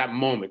remember at that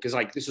moment, because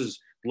this is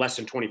less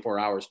than 24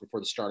 hours before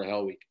the start of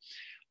Hell Week.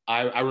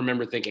 I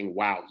remember thinking,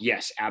 wow,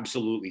 yes,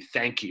 absolutely.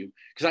 Thank you.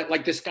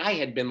 Because this guy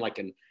had been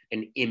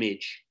an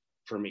image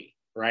for me,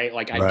 right?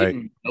 I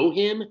didn't know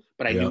him,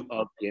 but I knew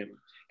of him.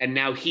 And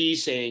now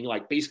he's saying,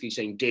 basically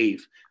saying,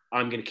 Dave,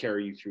 I'm going to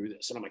carry you through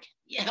this. And I'm like,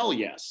 yeah, hell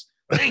yes.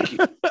 Thank you.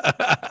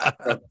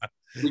 So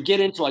we get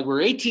into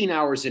we're 18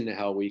 hours into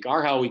Hell Week.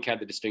 Our Hell Week had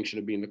the distinction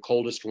of being the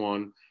coldest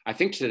one, I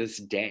think, to this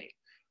day.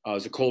 It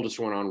was the coldest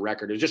one on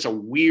record. It was just a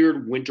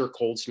weird winter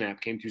cold snap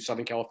came through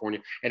Southern California.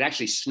 It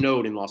actually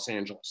snowed in Los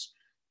Angeles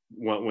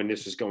when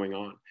this was going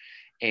on.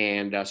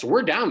 And so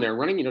we're down there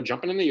running,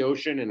 jumping in the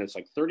ocean, and it's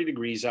 30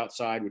 degrees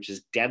outside, which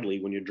is deadly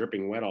when you're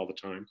dripping wet all the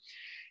time.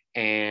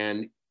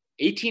 And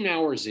 18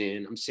 hours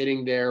in, I'm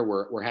sitting there.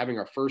 We're having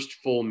our first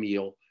full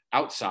meal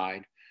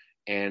outside.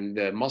 And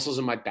the muscles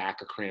in my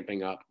back are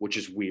cramping up, which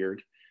is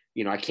weird.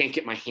 I can't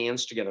get my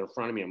hands together in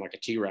front of me. I'm like a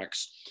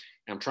T-Rex.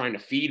 I'm trying to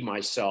feed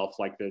myself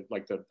I've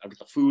got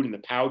the food in the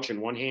pouch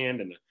in one hand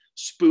and the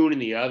spoon in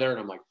the other. And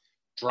I'm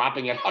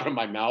dropping it out of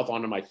my mouth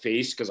onto my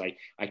face because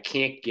I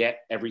can't get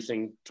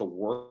everything to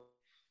work.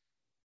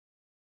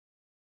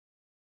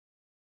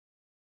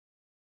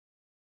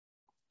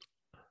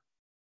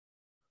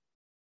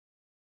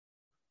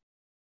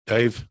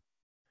 Dave?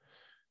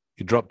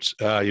 You've dropped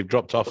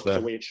off there.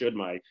 The way it should.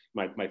 My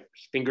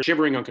finger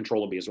shivering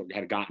uncontrollably is what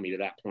had gotten me to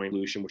that point.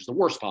 Which is the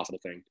worst possible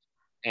thing.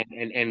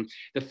 And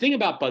the thing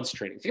about Buds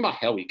training, the thing about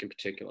Hell Week in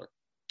particular,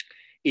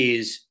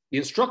 is the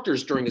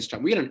instructors during this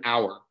time, we had an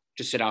hour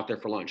to sit out there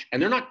for lunch, and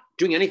they're not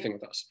doing anything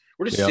with us.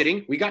 We're just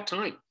sitting. We got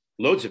time,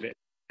 loads of it,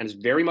 and it's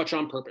very much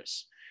on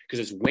purpose, because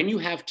it's when you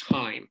have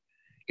time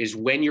is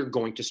when you're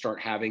going to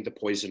start having the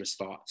poisonous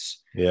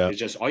thoughts. Yeah, it's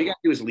just all you got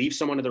to do is leave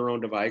someone to their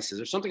own devices.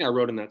 There's something I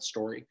wrote in that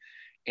story.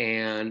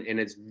 And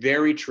it's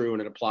very true,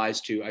 and it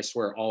applies to, I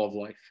swear, all of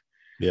life.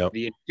 Yeah.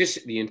 The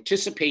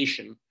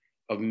anticipation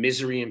of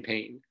misery and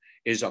pain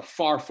is a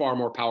far, far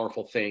more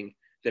powerful thing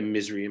than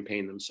misery and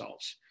pain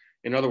themselves.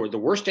 In other words, the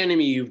worst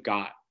enemy you've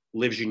got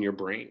lives in your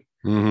brain.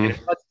 And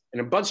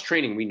in Bud's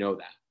training, we know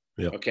that.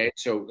 Yep. Okay.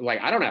 So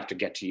like, I don't have to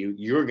get to you.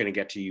 You're going to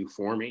get to you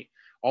for me.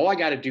 All I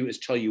got to do is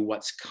tell you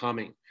what's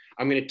coming.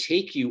 I'm going to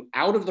take you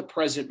out of the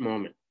present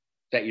moment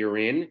that you're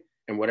in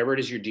and whatever it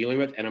is you're dealing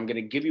with. And I'm going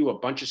to give you a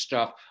bunch of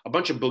stuff, a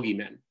bunch of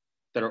boogeymen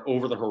that are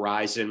over the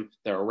horizon,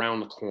 that are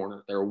around the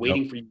corner, that are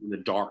waiting for you in the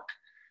dark.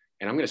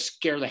 And I'm going to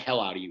scare the hell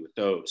out of you with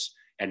those.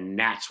 And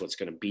that's what's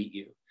going to beat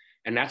you.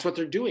 And that's what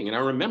they're doing. And I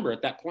remember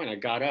at that point, I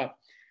got up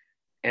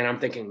and I'm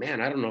thinking,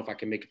 man, I don't know if I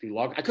can make it through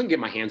log. I couldn't get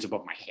my hands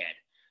above my head.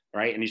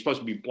 Right. And you're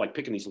supposed to be like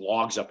picking these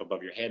logs up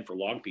above your head for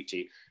log PT.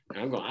 And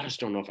I'm going, I just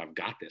don't know if I've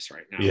got this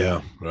right now.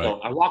 Yeah. Right. So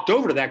I walked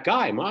over to that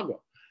guy,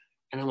 Mago,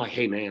 and I'm like,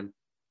 hey, man,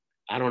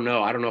 I don't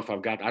know if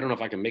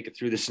I can make it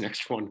through this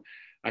next one.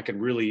 I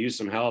could really use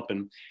some help.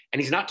 And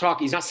he's not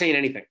talking, he's not saying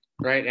anything.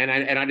 Right.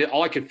 And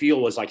all I could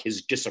feel was like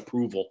his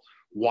disapproval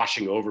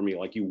washing over me,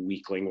 like, you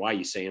weakling, why are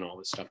you saying all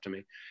this stuff to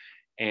me?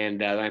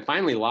 And I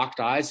finally locked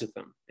eyes with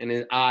him, and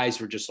his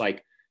eyes were just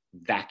like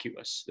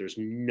vacuous. There's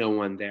no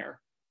one there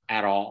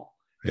at all.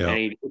 Yeah. And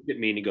he looked at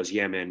me and he goes,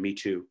 yeah, man, me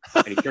too.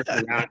 And he turned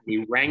around and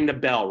he rang the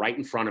bell right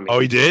in front of me. Oh,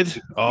 he did?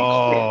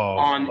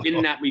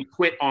 We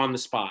quit on the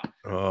spot.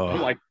 Oh.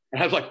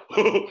 I was like,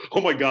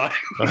 oh my God.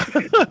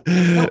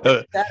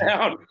 That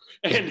down.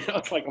 And I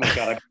was like, oh my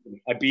God,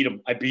 I beat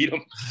him.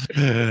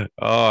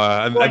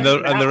 Oh, and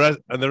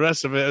the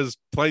rest of it is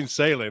plain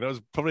sailing. I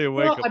was probably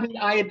awake. Well, I mean,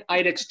 I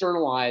had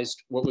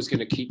externalized what was going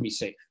to keep me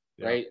safe,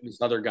 right?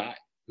 This other guy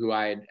who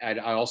I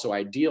also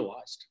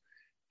idealized.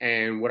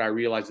 And what I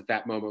realized at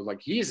that moment was like,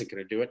 he isn't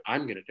going to do it.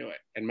 I'm going to do it.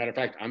 And matter of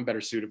fact, I'm better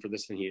suited for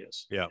this than he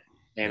is. Yeah.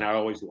 And I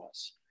always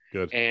was.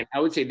 Good. And I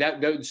would say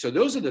that so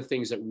those are the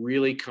things that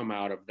really come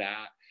out of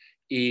that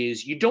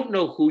is you don't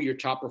know who your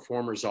top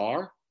performers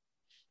are,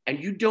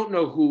 and you don't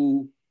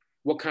know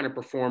what kind of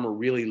performer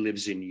really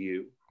lives in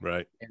you.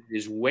 Right. And it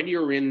is when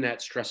you're in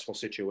that stressful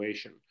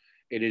situation.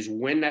 It is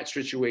when that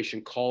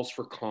situation calls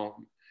for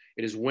calm.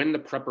 It is when the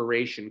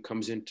preparation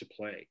comes into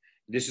play.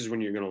 This is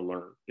when you're going to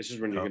learn. This is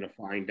when you're going to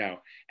find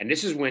out. And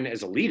this is when,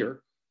 as a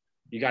leader,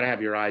 you got to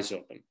have your eyes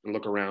open and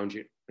look around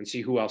you and see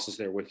who else is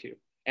there with you.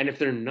 And if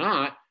they're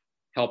not,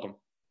 help them.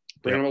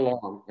 Bring them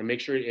along and make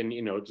sure, and,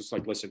 just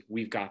like, listen,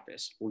 we've got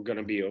this. We're going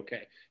to be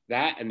okay.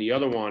 That, and the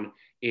other one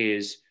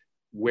is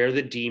where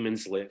the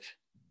demons live.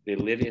 They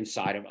live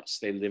inside of us.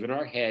 They live in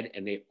our head,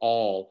 and they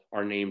all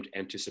are named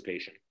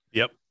anticipation.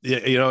 Yep.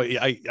 Yeah.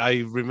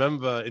 I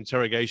remember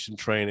interrogation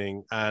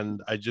training,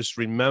 and I just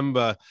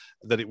remember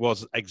that it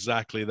was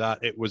exactly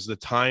that. It was the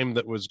time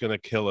that was going to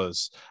kill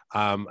us.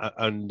 All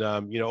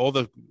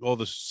the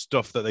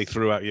stuff that they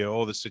threw at you,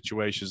 all the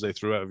situations they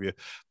threw at you,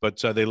 but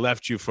they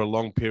left you for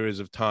long periods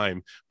of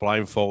time,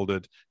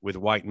 blindfolded with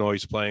white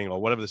noise playing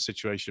or whatever the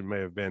situation may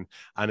have been.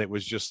 And it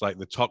was just like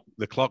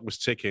the clock was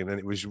ticking, and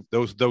it was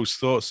those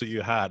thoughts that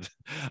you had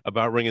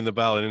about ringing the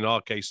bell. And in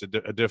our case,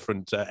 a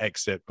different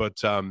exit, but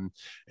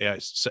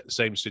it's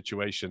same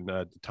situation.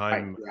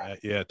 Time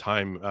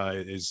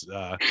is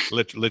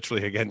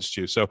literally against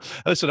you. So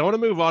listen, I want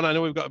to move on. I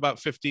know we've got about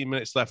 15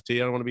 minutes left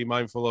here. I want to be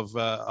mindful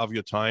of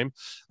your time.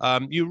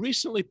 You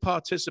recently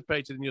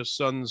participated in your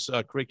son's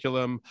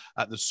curriculum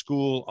at the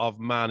School of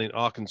Man in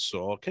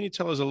Arkansas. Can you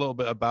tell us a little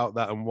bit about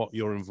that and what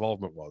your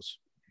involvement was?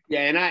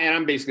 Yeah, and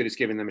I'm basically just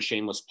giving them a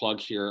shameless plug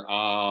here,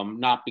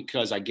 not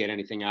because I get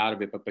anything out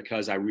of it, but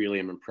because I really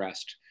am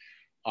impressed.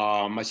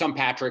 My son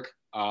Patrick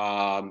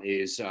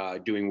is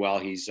doing well.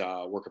 He's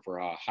working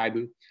for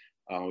Haibu,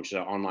 which is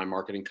an online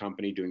marketing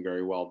company, doing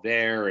very well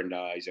there. And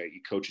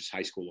he coaches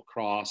high school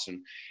lacrosse.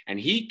 And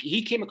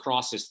he came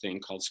across this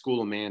thing called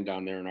School of Man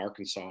down there in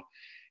Arkansas.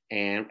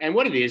 And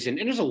what it is, and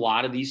there's a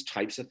lot of these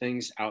types of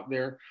things out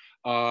there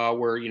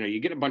where, you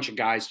get a bunch of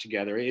guys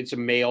together. It's a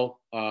male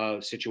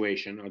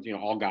situation,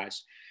 all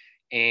guys.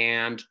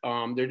 And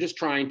they're just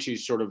trying to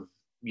sort of,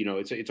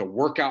 it's a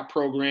workout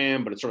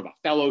program, but it's sort of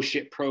a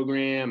fellowship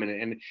program.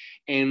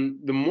 And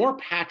the more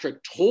Patrick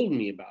told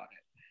me about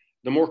it,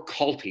 the more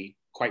culty,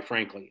 quite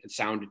frankly, it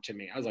sounded to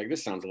me. I was like,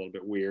 this sounds a little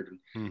bit weird.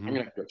 And I'm going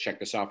to have to go check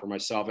this out for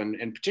myself.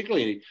 And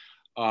particularly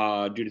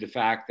due to the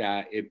fact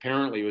that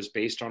apparently it was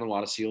based on a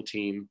lot of SEAL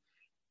team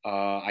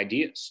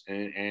ideas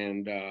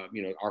and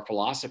our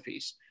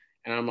philosophies.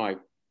 And I'm like,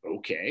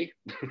 okay,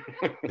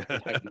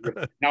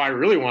 now I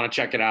really want to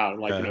check it out.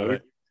 Like,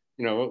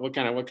 what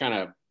kind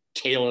of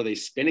tale are they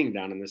spinning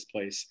down in this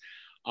place?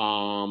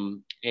 I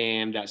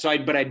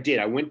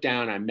went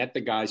down, I met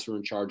the guys who were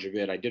in charge of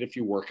it. I did a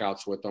few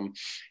workouts with them,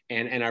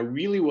 and I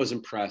really was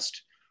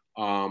impressed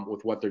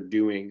with what they're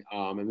doing.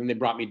 And then they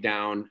brought me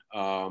down.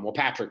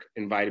 Patrick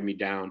invited me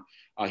down.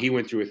 He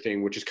went through a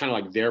thing, which is kind of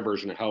like their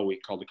version of Hell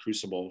Week, called the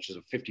Crucible, which is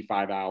a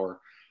 55-hour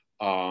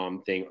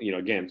thing,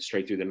 again,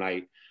 straight through the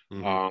night,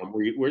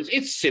 where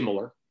it's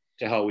similar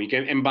to Hell Week.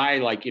 And by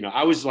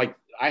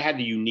I had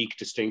the unique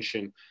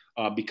distinction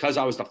because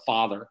I was the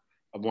father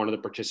of one of the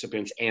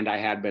participants, and I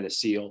had been a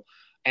SEAL,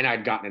 and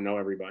I'd gotten to know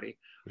everybody.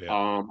 Yeah.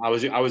 I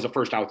was the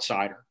first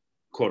outsider,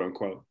 quote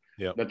unquote.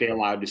 Yeah. that they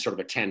allowed to sort of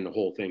attend the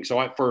whole thing.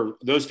 So for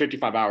those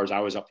 55 hours, I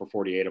was up for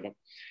 48 of them.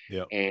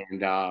 Yeah. And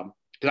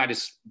because I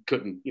just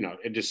couldn't,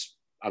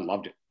 I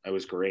loved it. It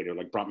was great. It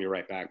like brought me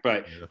right back.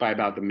 But by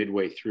about the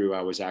midway through,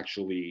 I was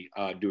actually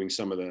doing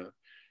some of the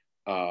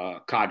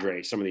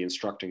cadre, some of the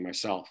instructing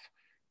myself.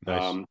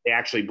 Nice. They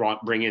actually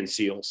bring in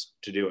SEALs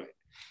to do it.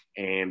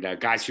 And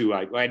guys who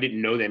I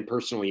didn't know them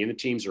personally in the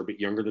teams are a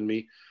bit younger than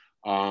me.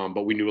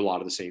 But we knew a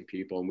lot of the same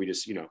people, and we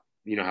just, you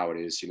know how it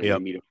is, you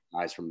meet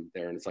guys from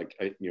there, and it's like,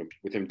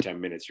 within 10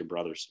 minutes, you're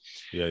brothers.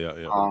 Yeah.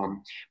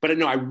 But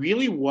no, I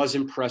really was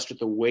impressed with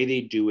the way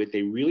they do it.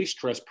 They really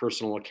stress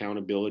personal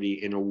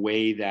accountability in a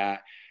way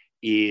that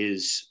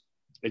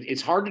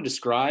it's hard to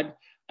describe.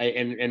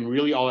 And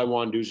really all I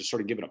want to do is just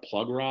sort of give it a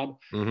plug, Rob.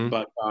 Mm-hmm.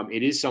 But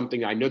it is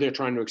something I know they're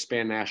trying to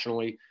expand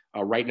nationally.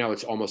 Right now,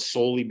 it's almost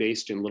solely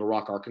based in Little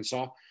Rock,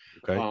 Arkansas.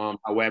 Okay.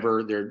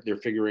 However, they're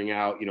figuring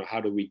out, how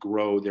do we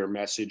grow their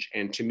message?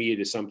 And to me, it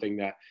is something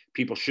that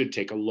people should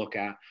take a look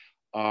at.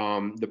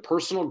 The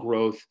personal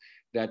growth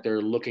that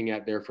they're looking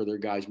at there for their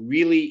guys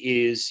really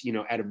is,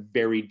 at a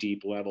very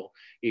deep level,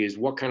 is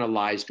what kind of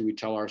lies do we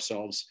tell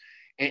ourselves?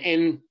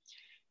 And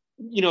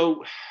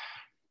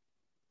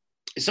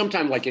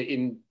sometimes like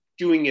in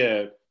doing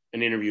an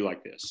interview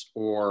like this,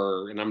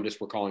 and I'm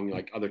just recalling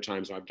like other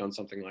times I've done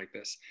something like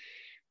this.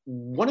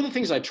 One of the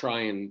things I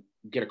try and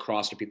get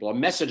across to people, a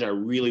message I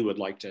really would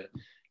like to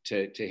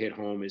hit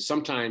home, is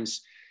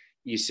sometimes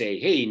you say,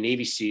 hey,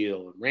 Navy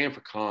SEAL, ran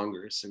for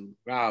Congress, and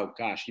wow,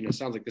 gosh,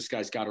 sounds like this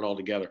guy's got it all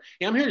together.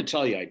 Yeah, I'm here to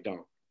tell you I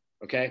don't.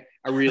 Okay,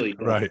 I really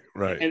don't.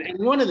 Right. And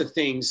one of the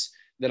things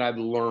that I've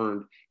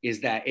learned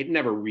is that it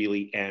never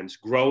really ends.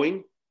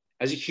 Growing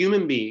as a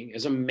human being,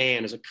 as a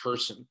man, as a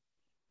person,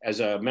 as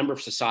a member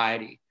of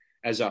society,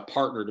 as a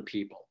partner to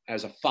people,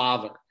 as a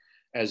father,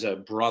 as a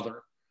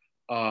brother.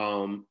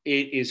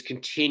 It is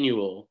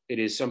continual. It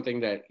is something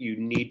that you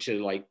need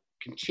to like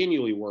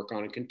continually work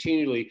on and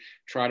continually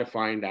try to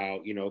find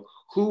out,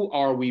 who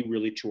are we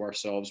really to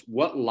ourselves?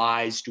 What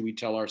lies do we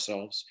tell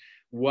ourselves?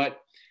 What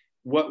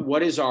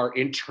is our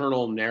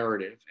internal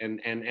narrative,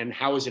 and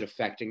how is it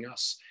affecting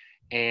us?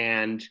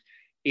 And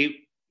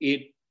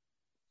it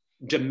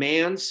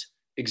demands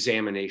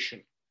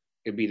examination.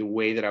 It'd be the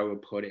way that I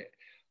would put it.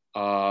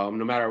 No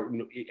matter,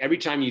 every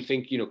time you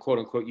think, quote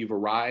unquote, you've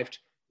arrived,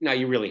 no,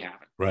 you really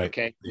haven't. Right.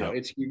 Okay. Yeah. No,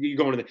 it's you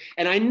going to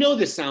and I know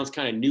this sounds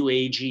kind of new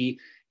agey,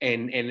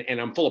 and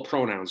I'm full of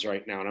pronouns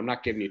right now, and I'm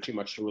not giving you too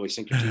much to really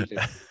sink your teeth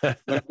in.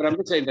 but I'm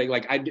just saying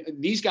that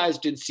these guys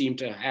did seem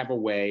to have a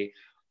way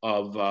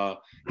of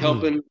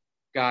helping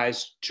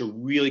guys to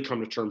really come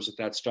to terms with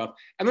that stuff.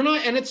 And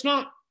it's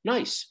not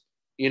nice,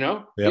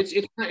 Yep.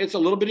 it's a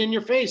little bit in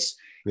your face.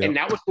 Yep. And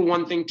that was the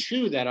one thing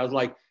too, that I was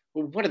like,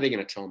 well, what are they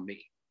going to tell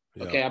me?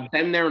 Yep. Okay. I've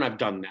been there and I've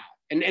done that.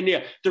 And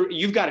yeah,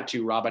 you've got it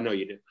too, Rob. I know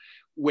you do.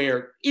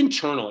 Where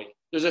internally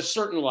there's a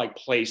certain like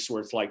place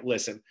where it's like,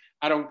 listen,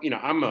 I don't,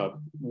 I'm a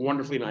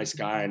wonderfully nice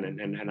guy,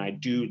 and I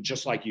do,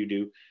 just like you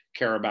do,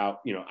 care about,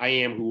 I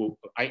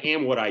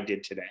am what I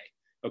did today.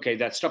 Okay.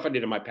 That stuff I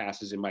did in my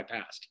past is in my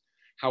past.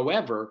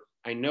 However,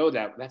 I know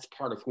that that's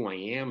part of who I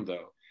am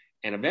though.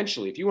 And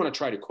eventually, if you want to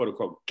try to quote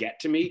unquote get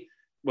to me,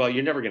 well,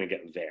 you're never going to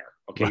get there.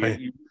 Okay. Right.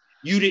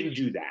 You didn't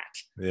do that.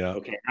 Yeah.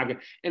 Okay.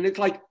 And it's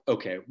like,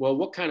 okay, well,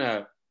 what kind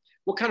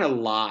of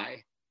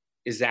lie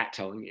is that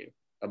telling you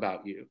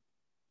about you?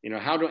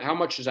 How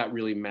much does that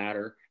really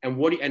matter?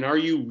 And and are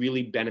you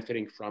really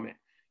benefiting from it?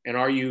 And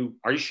are you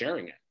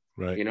sharing it?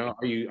 Right.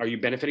 Are you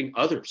benefiting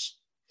others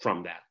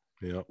from that?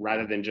 Yeah.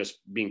 Rather than just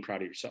being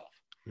proud of yourself.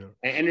 Yeah.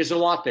 And there's a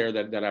lot there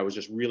that I was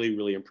just really,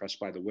 really impressed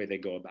by the way they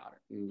go about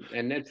it.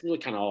 And that's really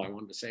kind of all I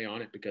wanted to say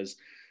on it, because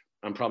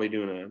I'm probably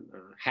doing a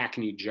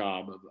hackneyed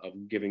job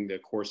of giving the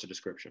course a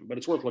description, but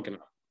it's worth looking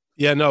up.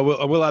 Yeah, no,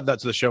 we'll add that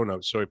to the show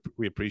notes. So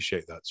we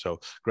appreciate that. So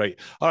great.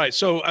 All right.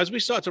 So as we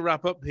start to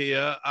wrap up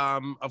here,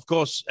 of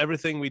course,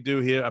 everything we do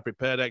here at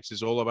PreparedX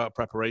is all about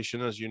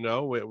preparation. As you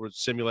know, we're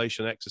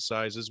simulation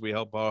exercises. We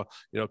help our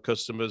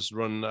customers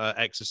run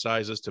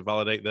exercises to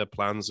validate their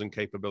plans and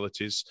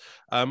capabilities.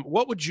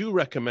 What would you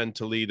recommend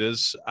to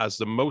leaders as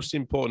the most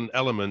important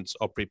element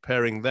of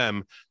preparing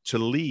them to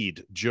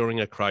lead during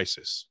a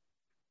crisis?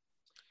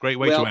 Great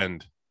way to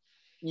end.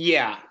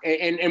 Yeah,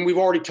 and we've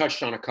already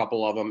touched on a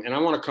couple of them, and I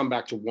want to come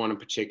back to one in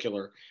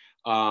particular,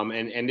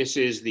 and this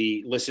is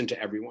the listen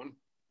to everyone.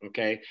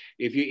 Okay,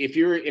 if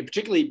you're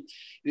particularly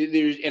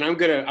there's, and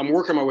I'm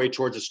working my way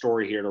towards a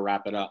story here to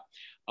wrap it up,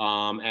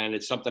 and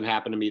it's something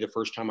happened to me the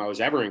first time I was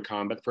ever in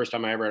combat, the first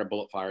time I ever had a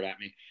bullet fired at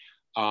me,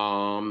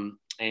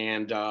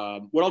 and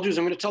what I'll do is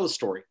I'm going to tell the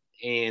story,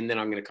 and then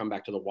I'm going to come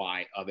back to the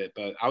why of it.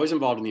 But I was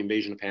involved in the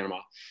invasion of Panama,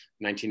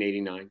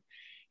 1989.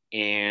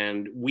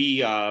 And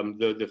we,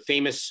 the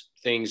famous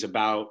things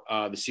about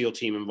the SEAL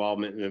team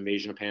involvement in the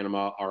invasion of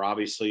Panama are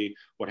obviously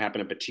what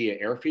happened at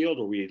Batia Airfield,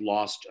 where we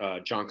lost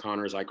John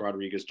Connors, Ike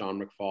Rodriguez, Don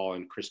McFall,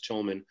 and Chris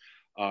Tillman,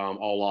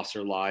 all lost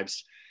their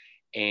lives.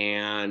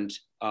 And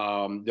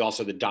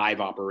also the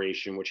dive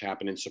operation, which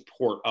happened in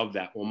support of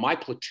that. Well, my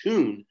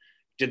platoon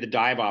did the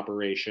dive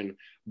operation,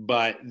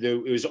 but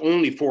it was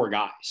only 4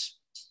 guys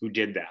who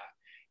did that.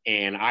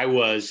 And I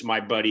was my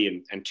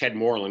buddy and Ted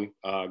Moreland,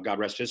 God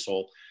rest his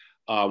soul.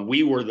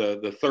 We were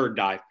the third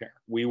dive pair.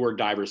 We were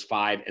divers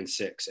 5 and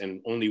 6,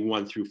 and only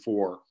 1 through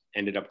 4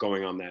 ended up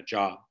going on that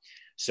job.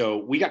 So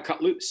we got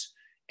cut loose,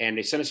 and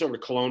they sent us over to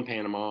Cologne,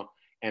 Panama.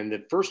 And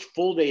the first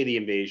full day of the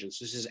invasion,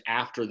 so this is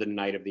after the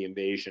night of the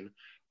invasion,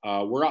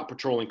 we're out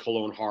patrolling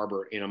Cologne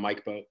Harbor in a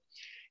Mike boat.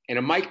 And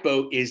a Mike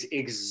boat is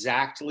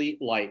exactly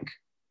like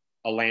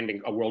a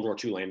World War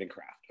II landing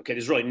craft. Okay,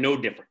 there's really no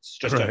difference.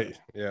 Just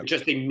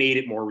just they made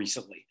it more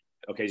recently.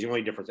 Okay, is the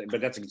only difference.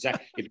 But that's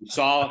exactly, if you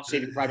saw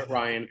Saving Private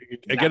Ryan.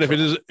 Again,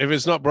 if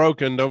it's not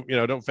broken,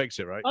 don't fix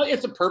it, right?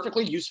 It's a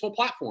perfectly useful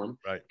platform,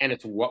 right? And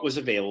it's what was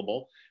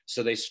available.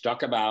 So they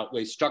stuck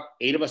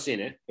 8 of us in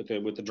it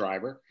with the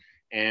driver,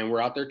 and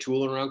we're out there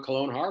tooling around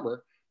Cologne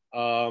Harbor.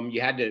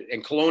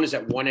 And Cologne is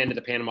at one end of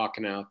the Panama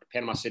Canal.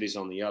 Panama City's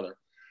on the other.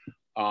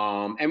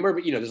 And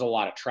there's a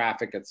lot of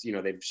traffic. That's,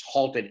 they've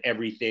halted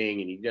everything,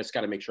 and you just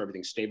got to make sure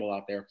everything's stable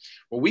out there.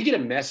 Well, we get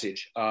a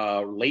message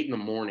late in the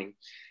morning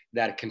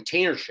that a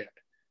container ship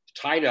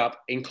tied up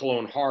in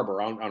Cologne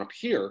Harbor on a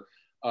pier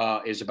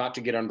is about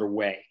to get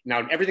underway.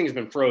 Now, everything has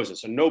been frozen,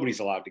 so nobody's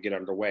allowed to get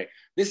underway.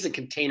 This is a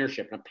container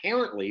ship, and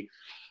apparently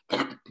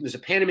there's a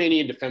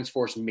Panamanian Defense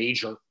Force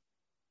major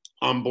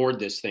on board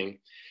this thing.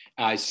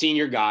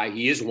 Senior guy,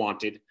 he is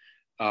wanted.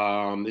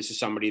 This is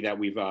somebody that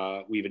we've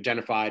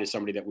identified as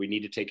somebody that we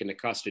need to take into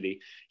custody.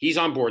 He's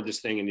on board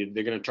this thing, and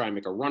they're going to try and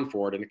make a run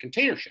for it in a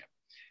container ship.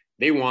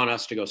 They want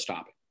us to go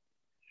stop it.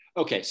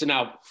 Okay, so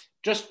now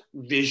just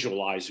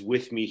visualize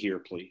with me here,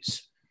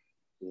 please.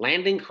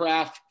 Landing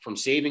craft from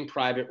Saving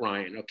Private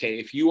Ryan. Okay,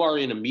 if you are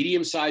in a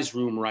medium-sized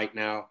room right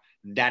now,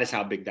 that is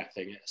how big that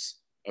thing is.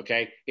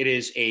 Okay, it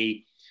is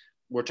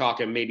we're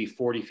talking maybe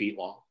 40 feet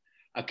long.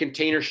 A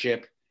container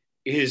ship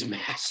is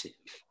massive.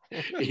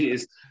 It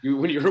is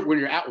when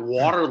you're at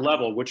water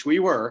level, which we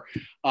were.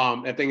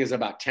 That thing is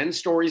about 10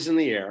 stories in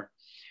the air.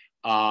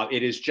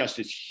 It is just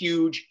this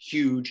huge,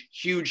 huge,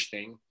 huge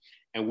thing.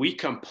 And we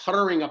come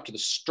puttering up to the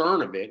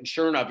stern of it, and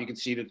sure enough, you can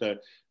see that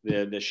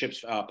the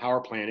ship's power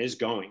plant is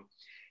going.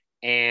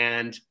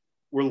 And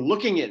we're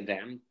looking at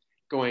them,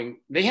 going,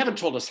 they haven't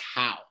told us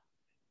how.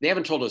 They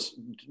haven't told us,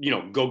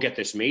 go get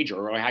this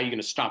major, or how you're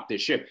going to stop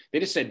this ship. They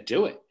just said,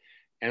 do it.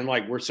 And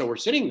we're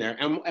sitting there,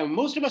 and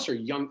most of us are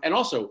young. And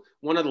also,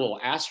 one of the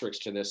little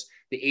asterisks to this,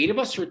 the 8 of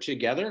us were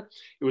together.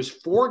 It was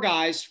 4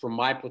 guys from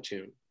my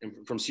platoon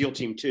and from SEAL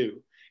Team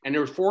 2. And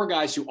there were 4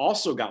 guys who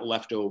also got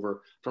left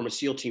over from a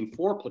SEAL Team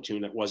 4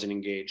 platoon that wasn't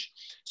engaged.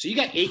 So you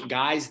got 8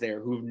 guys there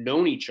who've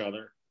known each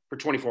other for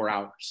 24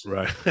 hours.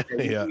 Right.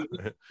 Yeah.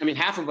 I mean,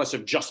 half of us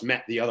have just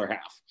met the other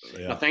half.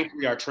 Yeah. Now,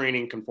 thankfully, our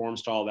training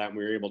conforms to all that, and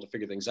we were able to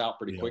figure things out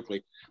pretty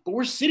quickly. But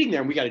we're sitting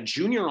there, and we got a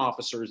junior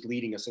officer is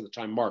leading us at the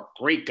time, Mark,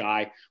 great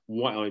guy,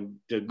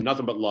 did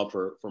nothing but love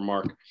for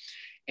Mark.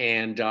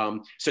 And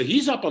so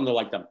he's up on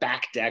the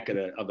back deck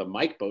of the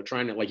Mike boat,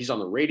 trying to he's on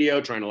the radio,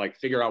 trying to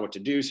figure out what to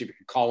do, see if he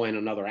can call in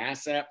another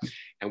asset.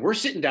 And we're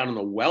sitting down in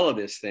the well of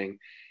this thing,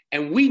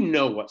 and we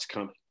know what's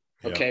coming.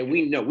 Okay,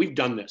 we know we've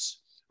done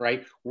this,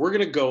 right? We're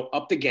gonna go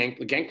up the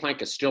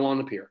gangplank is still on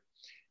the pier.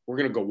 We're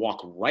gonna go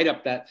walk right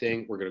up that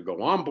thing. We're gonna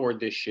go on board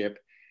this ship,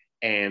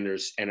 and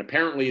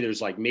apparently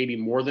there's maybe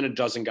more than a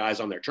dozen guys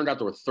on there. Turned out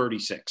there were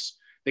 36.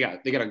 They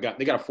got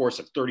a force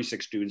of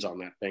 36 dudes on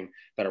that thing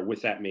that are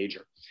with that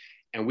major.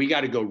 And we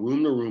got to go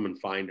room to room and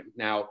find them.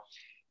 Now,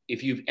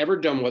 if you've ever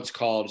done what's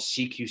called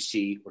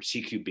CQC or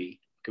CQB,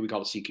 we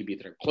call it CQB,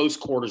 that are close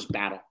quarters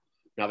battle.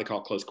 Now they call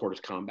it close quarters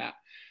combat.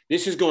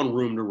 This is going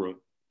room to room.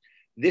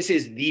 This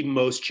is the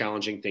most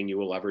challenging thing you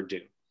will ever do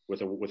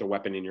with a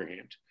weapon in your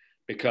hand,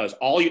 because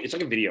it's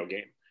like a video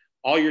game.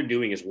 All you're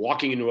doing is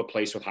walking into a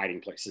place with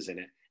hiding places in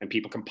it, and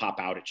people can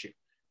pop out at you.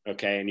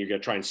 Okay, and you're going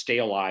to try and stay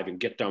alive and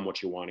get done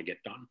what you want to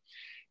get done.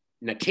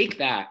 Now take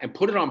that and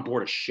put it on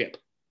board a ship.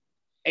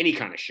 Any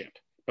kind of ship,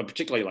 but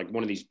particularly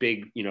one of these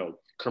big,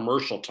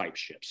 commercial type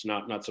ships,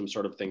 not some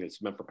sort of thing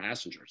that's meant for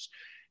passengers.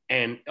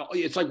 And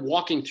it's like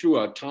walking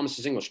through a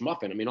Thomas's English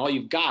muffin. I mean, all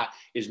you've got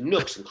is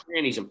nooks and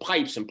crannies and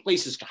pipes and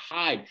places to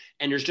hide.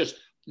 And there's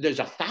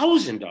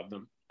 1,000 of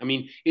them. I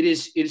mean, it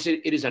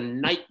is a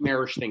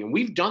nightmarish thing. And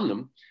we've done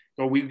them.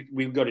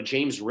 We go to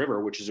James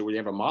River, which is where they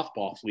have a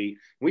mothball fleet.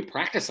 And we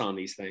practice on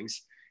these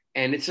things.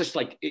 And it's just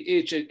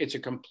it's a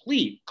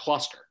complete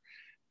cluster.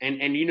 And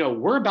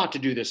we're about to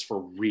do this for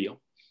real.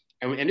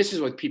 And this is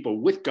with people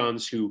with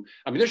guns who,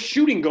 they're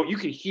shooting, you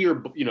can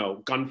hear,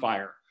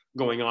 gunfire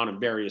going on in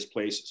various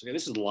places. Okay,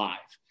 this is live.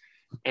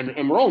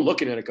 And we're all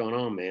looking at it going,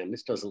 oh man,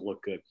 this doesn't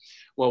look good.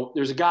 Well,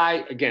 there's a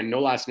guy, again,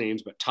 no last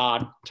names, but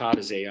Todd. Todd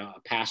is a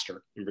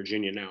pastor in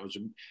Virginia now. He's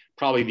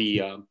probably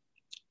the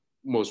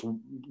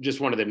just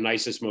one of the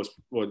nicest, most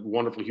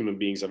wonderful human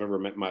beings I've ever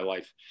met in my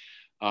life.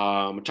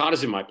 Todd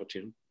is in my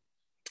platoon.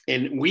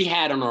 And we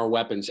had on our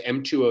weapons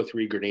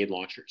M203 grenade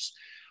launchers.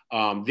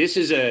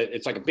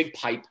 It's like a big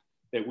pipe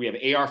that we have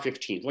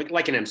AR-15,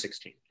 like an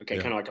M16, okay,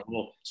 kind of like a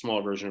little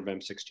smaller version of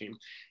M16.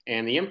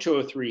 And the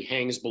M203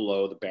 hangs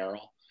below the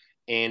barrel,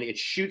 and it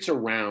shoots a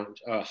round,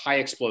 a high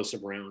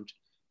explosive round,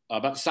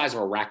 about the size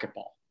of a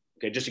racquetball,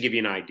 Okay, just to give you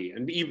an idea.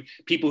 And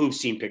people who've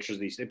seen pictures of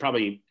these, they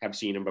probably have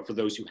seen them, but for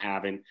those who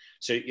haven't,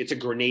 so it's a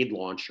grenade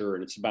launcher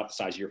and it's about the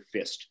size of your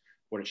fist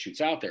when it shoots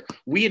out there.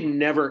 We had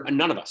never,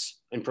 none of us,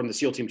 and from the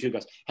SEAL Team 2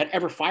 guys, had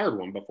ever fired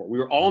one before. We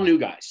were all new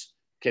guys.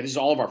 Okay, this is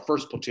all of our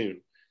first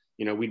platoon.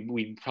 You know,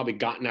 we'd probably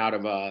gotten out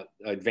of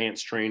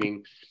advanced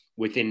training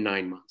within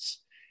 9 months.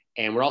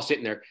 And we're all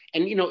sitting there.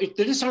 And, you know,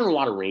 there just aren't a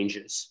lot of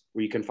ranges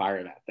where you can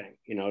fire that thing.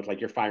 You know, it's like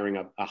you're firing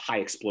a high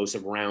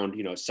explosive round,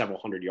 you know, several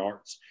hundred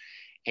yards.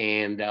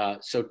 And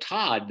so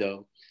Todd,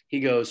 though, he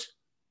goes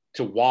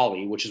to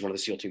Wally, which is one of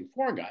the SEAL Team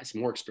 4 guys,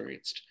 more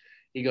experienced.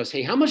 He goes,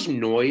 hey, how much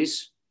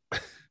noise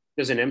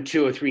does an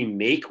M203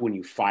 make when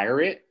you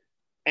fire it?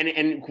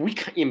 And we,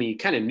 I mean, you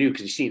kind of knew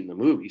because you've seen it in the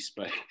movies,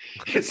 but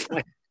it's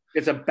like,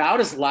 it's about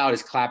as loud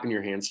as clapping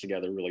your hands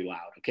together really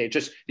loud. Okay.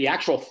 Just the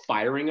actual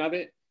firing of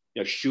it,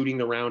 you know, shooting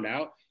the round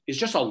out is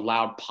just a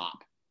loud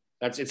pop.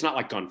 It's not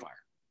like gunfire.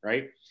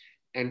 Right.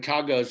 And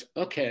Todd goes,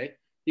 okay.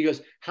 He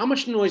goes, how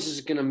much noise is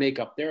it going to make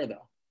up there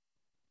though?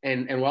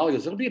 And Wally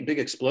goes, it'll be a big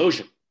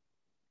explosion.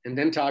 And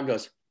then Todd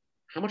goes,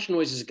 how much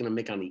noise is it going to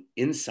make on the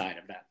inside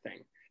of that thing?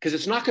 Because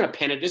it's not going to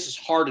penetrate. This is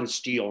hardened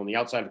steel on the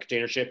outside of a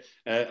container ship.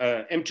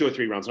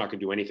 M203 round's not going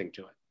to do anything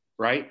to it.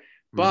 Right.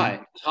 Mm-hmm.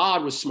 But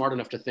Todd was smart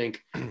enough to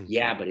think,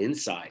 yeah, but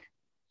inside,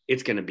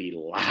 it's going to be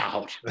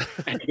loud.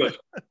 And he goes,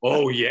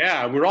 oh,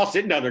 yeah. And we're all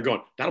sitting down there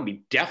going, that'll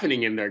be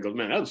deafening in there. He goes,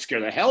 man, that'll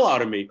scare the hell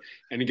out of me.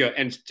 And he goes,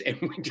 and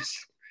we just,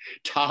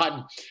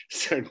 Todd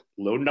started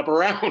loading up a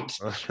round.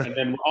 And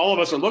then all of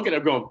us are looking at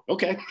him going,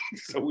 okay.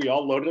 So we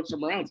all loaded up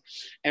some rounds.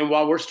 And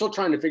while we're still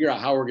trying to figure out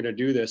how we're going to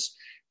do this,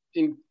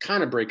 in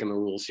kind of breaking the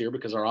rules here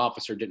because our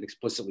officer didn't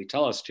explicitly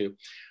tell us to,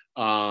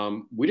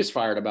 we just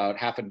fired about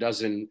half a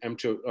dozen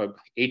M2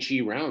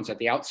 HE rounds at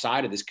the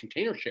outside of this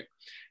container ship.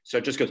 So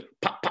it just goes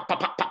pop, pop,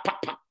 pop, pop, pop,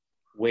 pop, pop.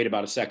 Wait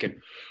about a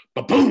second.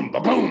 Ba-boom,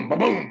 ba-boom,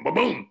 ba-boom,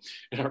 ba-boom.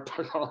 And our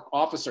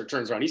officer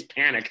turns around. He's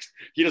panicked.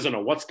 He doesn't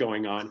know what's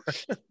going on.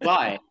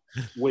 But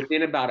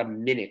within about a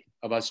minute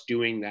of us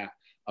doing that,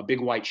 a big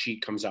white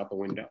sheet comes out the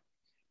window.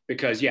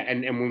 Because, yeah,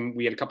 and when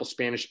we had a couple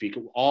Spanish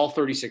speakers, all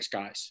 36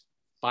 guys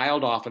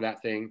filed off of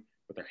that thing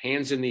with their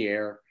hands in the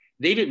air.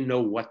 They didn't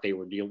know what they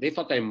were dealing. They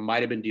thought they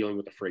might have been dealing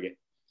with a frigate.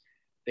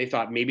 They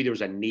thought maybe there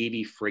was a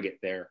Navy frigate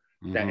there,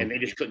 and they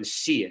just couldn't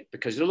see it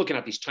because they're looking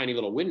at these tiny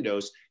little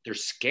windows. They're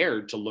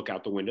scared to look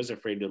out the windows. They're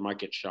afraid they might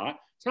get shot.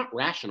 It's not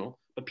rational,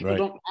 but people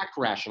don't act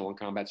rational in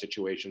combat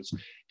situations.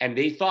 And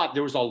they thought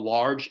there was a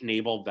large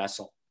naval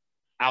vessel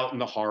out in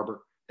the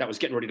harbor that was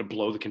getting ready to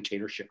blow the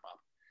container ship up.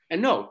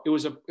 And no, it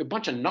was a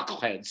bunch of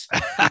knuckleheads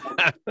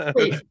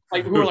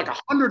like who were like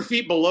 100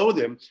 feet below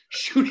them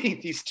shooting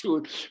these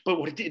two. But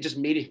what it did, it just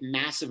made a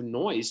massive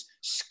noise,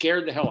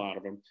 scared the hell out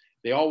of them.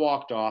 They all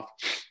walked off.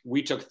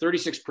 We took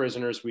 36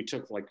 prisoners. We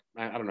took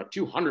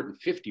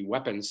 250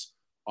 weapons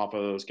off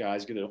of those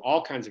guys,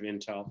 all kinds of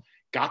intel,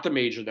 got the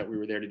major that we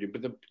were there to do.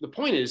 But the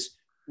point is,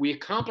 we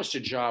accomplished a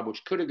job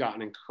which could have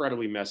gotten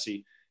incredibly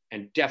messy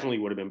and definitely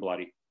would have been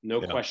bloody. No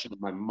question in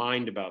my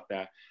mind about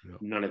that. Yeah.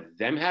 None of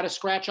them had a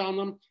scratch on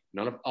them.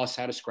 None of us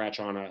had a scratch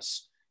on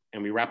us.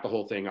 And we wrapped the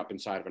whole thing up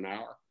inside of an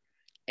hour.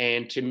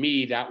 And to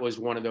me, that was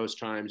one of those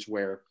times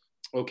where,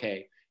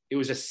 okay, it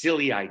was a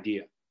silly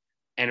idea.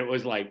 And it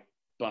was like,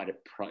 but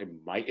it probably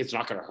might, it's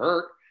not going to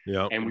hurt.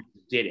 Yeah. And we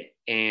did it.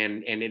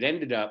 And it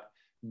ended up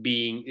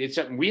being,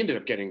 we ended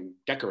up getting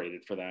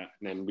decorated for that.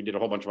 And then we did a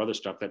whole bunch of other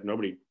stuff that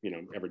nobody,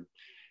 ever,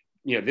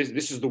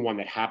 this is the one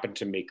that happened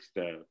to make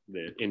the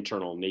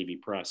internal Navy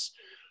press.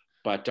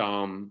 But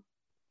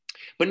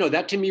no,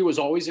 that to me was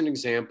always an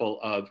example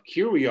of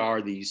here we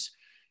are, these,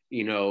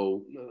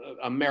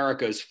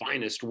 America's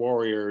finest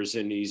warriors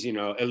and these,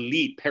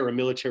 elite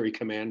paramilitary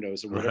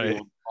commandos or whatever you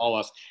want to call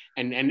us.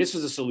 And this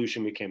was a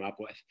solution we came up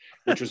with,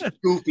 which was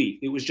goofy.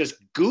 It was just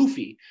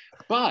goofy,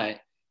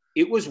 but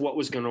it was what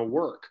was going to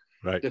work.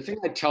 Right. The thing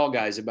I tell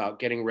guys about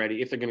getting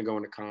ready, if they're going to go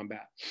into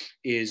combat,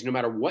 is no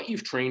matter what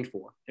you've trained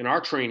for, and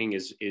our training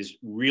is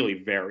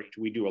really varied.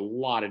 We do a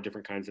lot of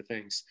different kinds of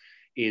things.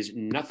 Is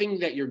nothing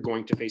that you're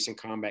going to face in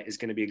combat is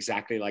going to be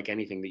exactly like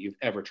anything that you've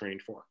ever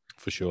trained for.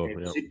 For sure.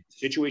 Yeah.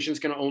 Situation's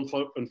going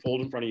to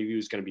unfold in front of you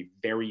is going to be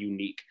very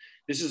unique.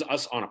 This is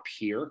us on a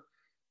pier,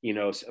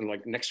 and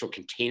like next to a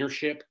container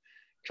ship,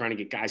 trying to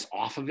get guys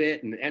off of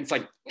it. And it's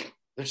like,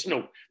 there's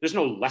no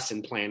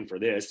lesson plan for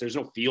this. There's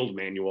no field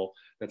manual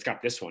that's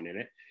got this one in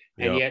it.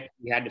 And yet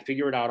you had to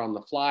figure it out on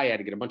the fly. You had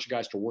to get a bunch of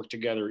guys to work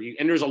together.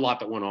 And there's a lot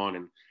that went on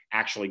in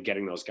actually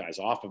getting those guys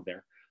off of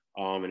there.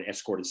 And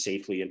escorted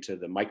safely into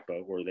the Mike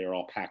boat where they're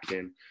all packed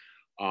in.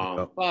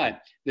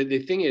 But the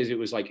thing is, it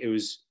was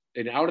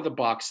an out of the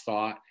box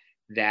thought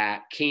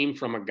that came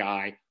from a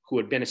guy who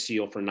had been a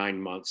SEAL for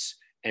 9 months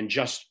and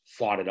just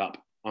fought it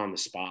up on the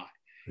spot.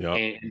 Yeah.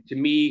 And to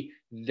me,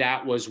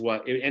 that was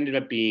what it ended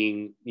up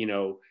being.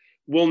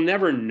 We'll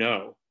never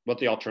know what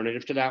the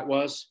alternative to that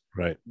was.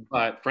 Right.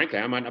 But frankly,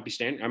 I might not be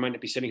sitting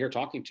here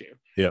talking to you.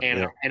 Yeah.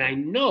 And I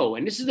know,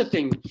 and this is the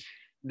thing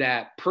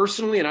that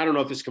personally, and I don't know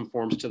if this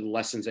conforms to the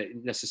lessons that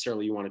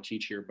necessarily you want to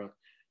teach here, but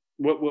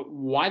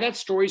why that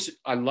story's,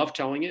 I love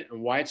telling it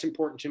and why it's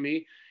important to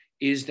me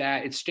is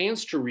that it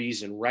stands to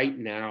reason right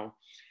now.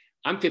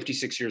 I'm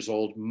 56 years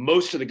old.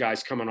 Most of the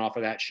guys coming off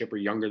of that ship are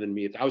younger than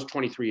me. I was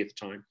 23 at the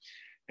time,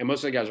 and most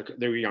of the guys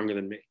they were younger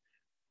than me.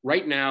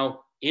 Right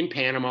now in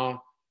Panama,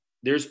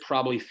 there's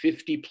probably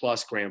 50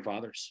 plus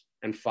grandfathers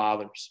and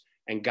fathers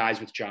and guys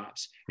with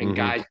jobs and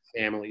guys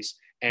with families,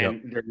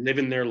 and they're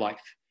living their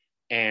life.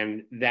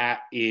 And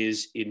that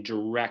is in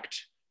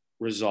direct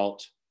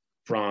result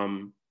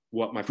from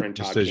what my friend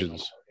Todd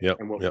decisions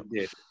and what we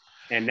did.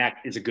 And that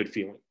is a good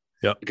feeling.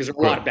 Yeah. Because there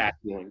are a lot of bad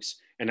feelings,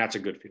 and that's a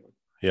good feeling.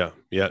 Yeah.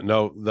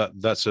 No,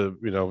 that's a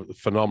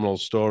phenomenal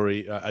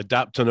story.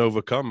 Adapt and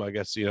overcome. I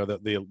guess that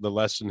the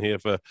lesson here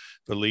for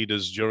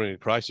leaders during a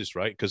crisis,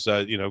 right? Because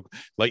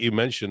like you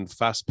mentioned,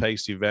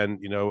 fast-paced event.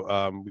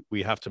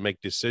 We have to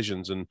make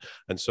decisions, and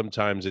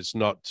sometimes it's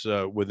not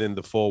within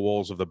the four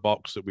walls of the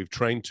box that we've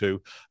trained to.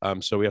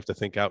 So we have to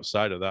think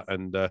outside of that.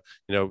 And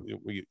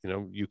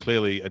you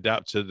clearly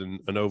adapted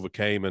and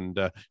overcame, and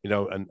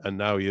and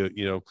now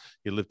you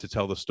live to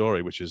tell the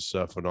story, which is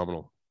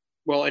phenomenal.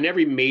 Well, in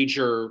every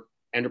major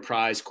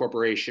enterprise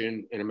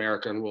corporation in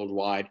America and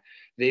worldwide,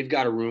 they've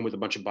got a room with a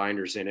bunch of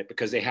binders in it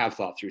because they have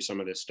thought through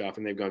some of this stuff,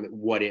 and they've gone,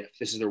 what if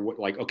this is their,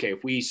 like, okay,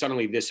 if we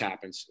suddenly this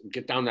happens,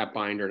 get down that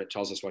binder and it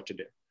tells us what to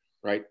do,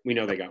 right? We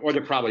know they got, or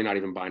they're probably not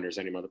even binders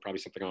anymore. They're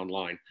probably something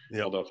online.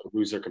 Although if they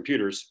lose their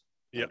computers,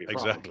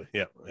 exactly.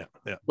 Yeah.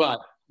 But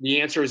the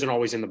answer isn't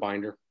always in the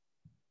binder.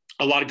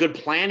 A lot of good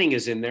planning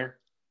is in there.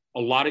 A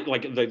lot of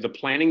like the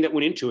planning that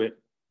went into it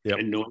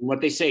and knowing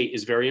what they say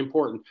is very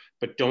important,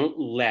 but don't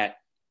let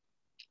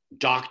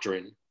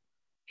doctrine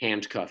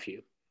handcuff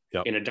you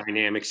in a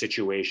dynamic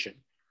situation.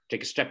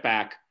 Take a step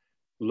back,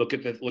 look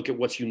at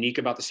what's unique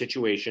about the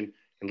situation,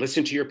 and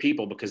listen to your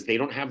people, because they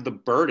don't have the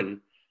burden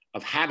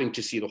of having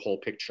to see the whole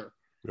picture.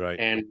 Right.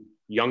 And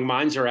young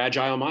minds are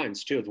agile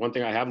minds too. It's one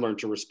thing I have learned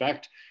to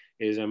respect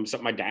is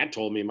something my dad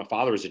told me. My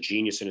father is a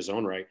genius in his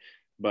own right,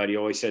 but he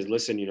always says,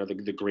 listen,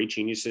 the great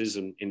geniuses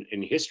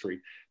in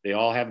history, they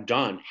all have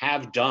done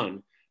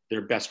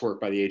their best work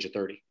by the age of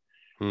 30,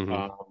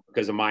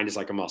 because the mind is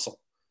like a muscle.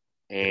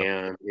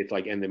 And it's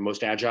like, and the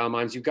most agile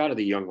minds you've got are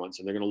the young ones,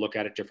 and they're going to look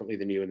at it differently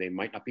than you. And they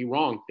might not be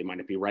wrong. They might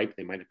not be right.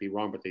 They might not be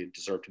wrong, but they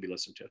deserve to be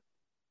listened to.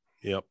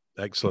 Yep.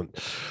 Excellent.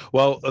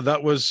 Well,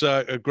 that was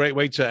a great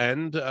way to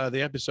end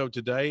the episode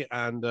today.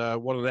 And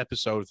what an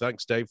episode.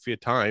 Thanks, Dave, for your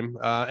time.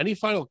 Any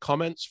final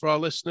comments for our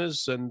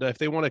listeners? And if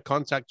they want to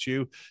contact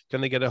you,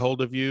 can they get a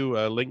hold of you?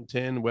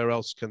 LinkedIn, where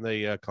else can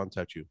they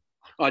contact you?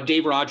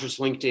 Dave Rogers,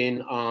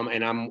 LinkedIn.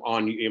 And I'm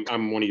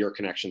one of your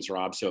connections,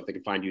 Rob. So if they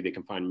can find you, they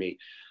can find me.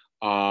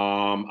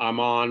 I'm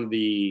on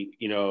the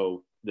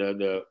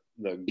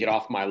get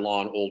off my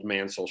lawn old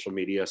man social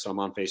media. So I'm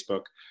on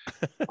Facebook,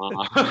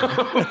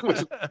 which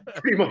is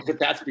pretty much what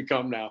that's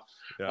become now.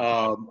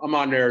 I'm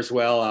on there as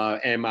well.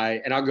 And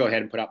I'll go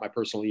ahead and put out my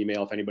personal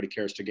email if anybody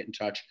cares to get in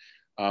touch,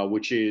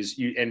 which is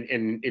you.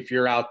 And if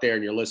you're out there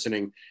and you're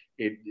listening,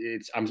 I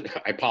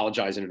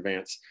apologize in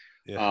advance.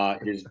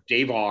 It is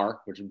Dave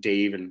R, which is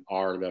Dave and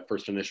R, the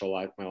first initial,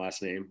 my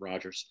last name,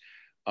 Rogers.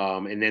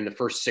 And then the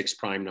first 6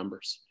 prime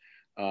numbers.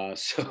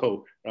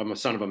 So I'm a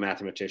son of a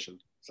mathematician.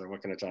 So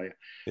what can I tell you?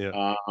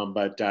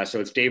 So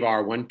it's Dave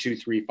R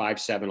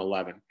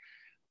 1235711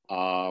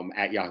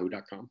 at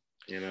yahoo.com.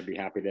 And I'd be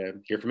happy to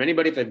hear from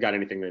anybody if they've got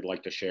anything they'd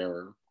like to share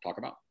or talk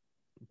about.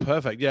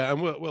 Perfect. Yeah.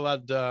 And we'll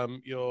add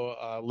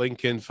your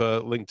link in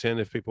for LinkedIn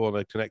if people want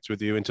to connect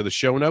with you into the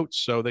show notes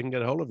so they can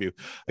get a hold of you.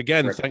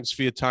 Again, Thanks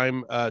for your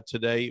time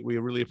today. We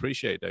really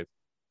appreciate it, Dave.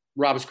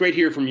 Rob, it's great to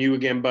hear from you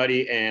again,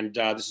 buddy. And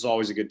this is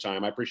always a good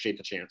time. I appreciate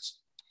the chance.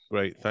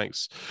 Great.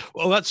 Thanks.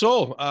 Well, that's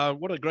all.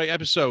 What a great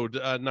episode,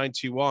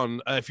 91.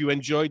 If you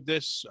enjoyed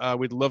this,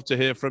 we'd love to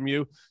hear from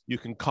you. You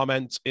can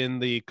comment in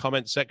the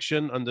comment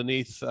section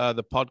underneath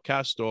the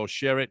podcast, or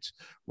share it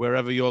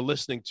wherever you're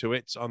listening to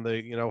it on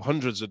the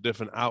hundreds of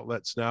different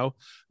outlets now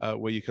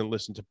where you can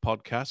listen to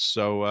podcasts.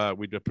 So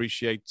we'd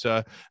appreciate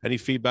any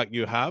feedback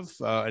you have,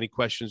 any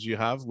questions you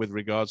have with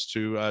regards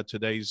to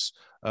today's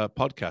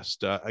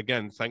podcast.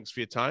 Again, thanks for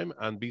your time,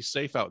 and be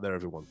safe out there,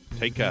 everyone.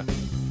 Take care.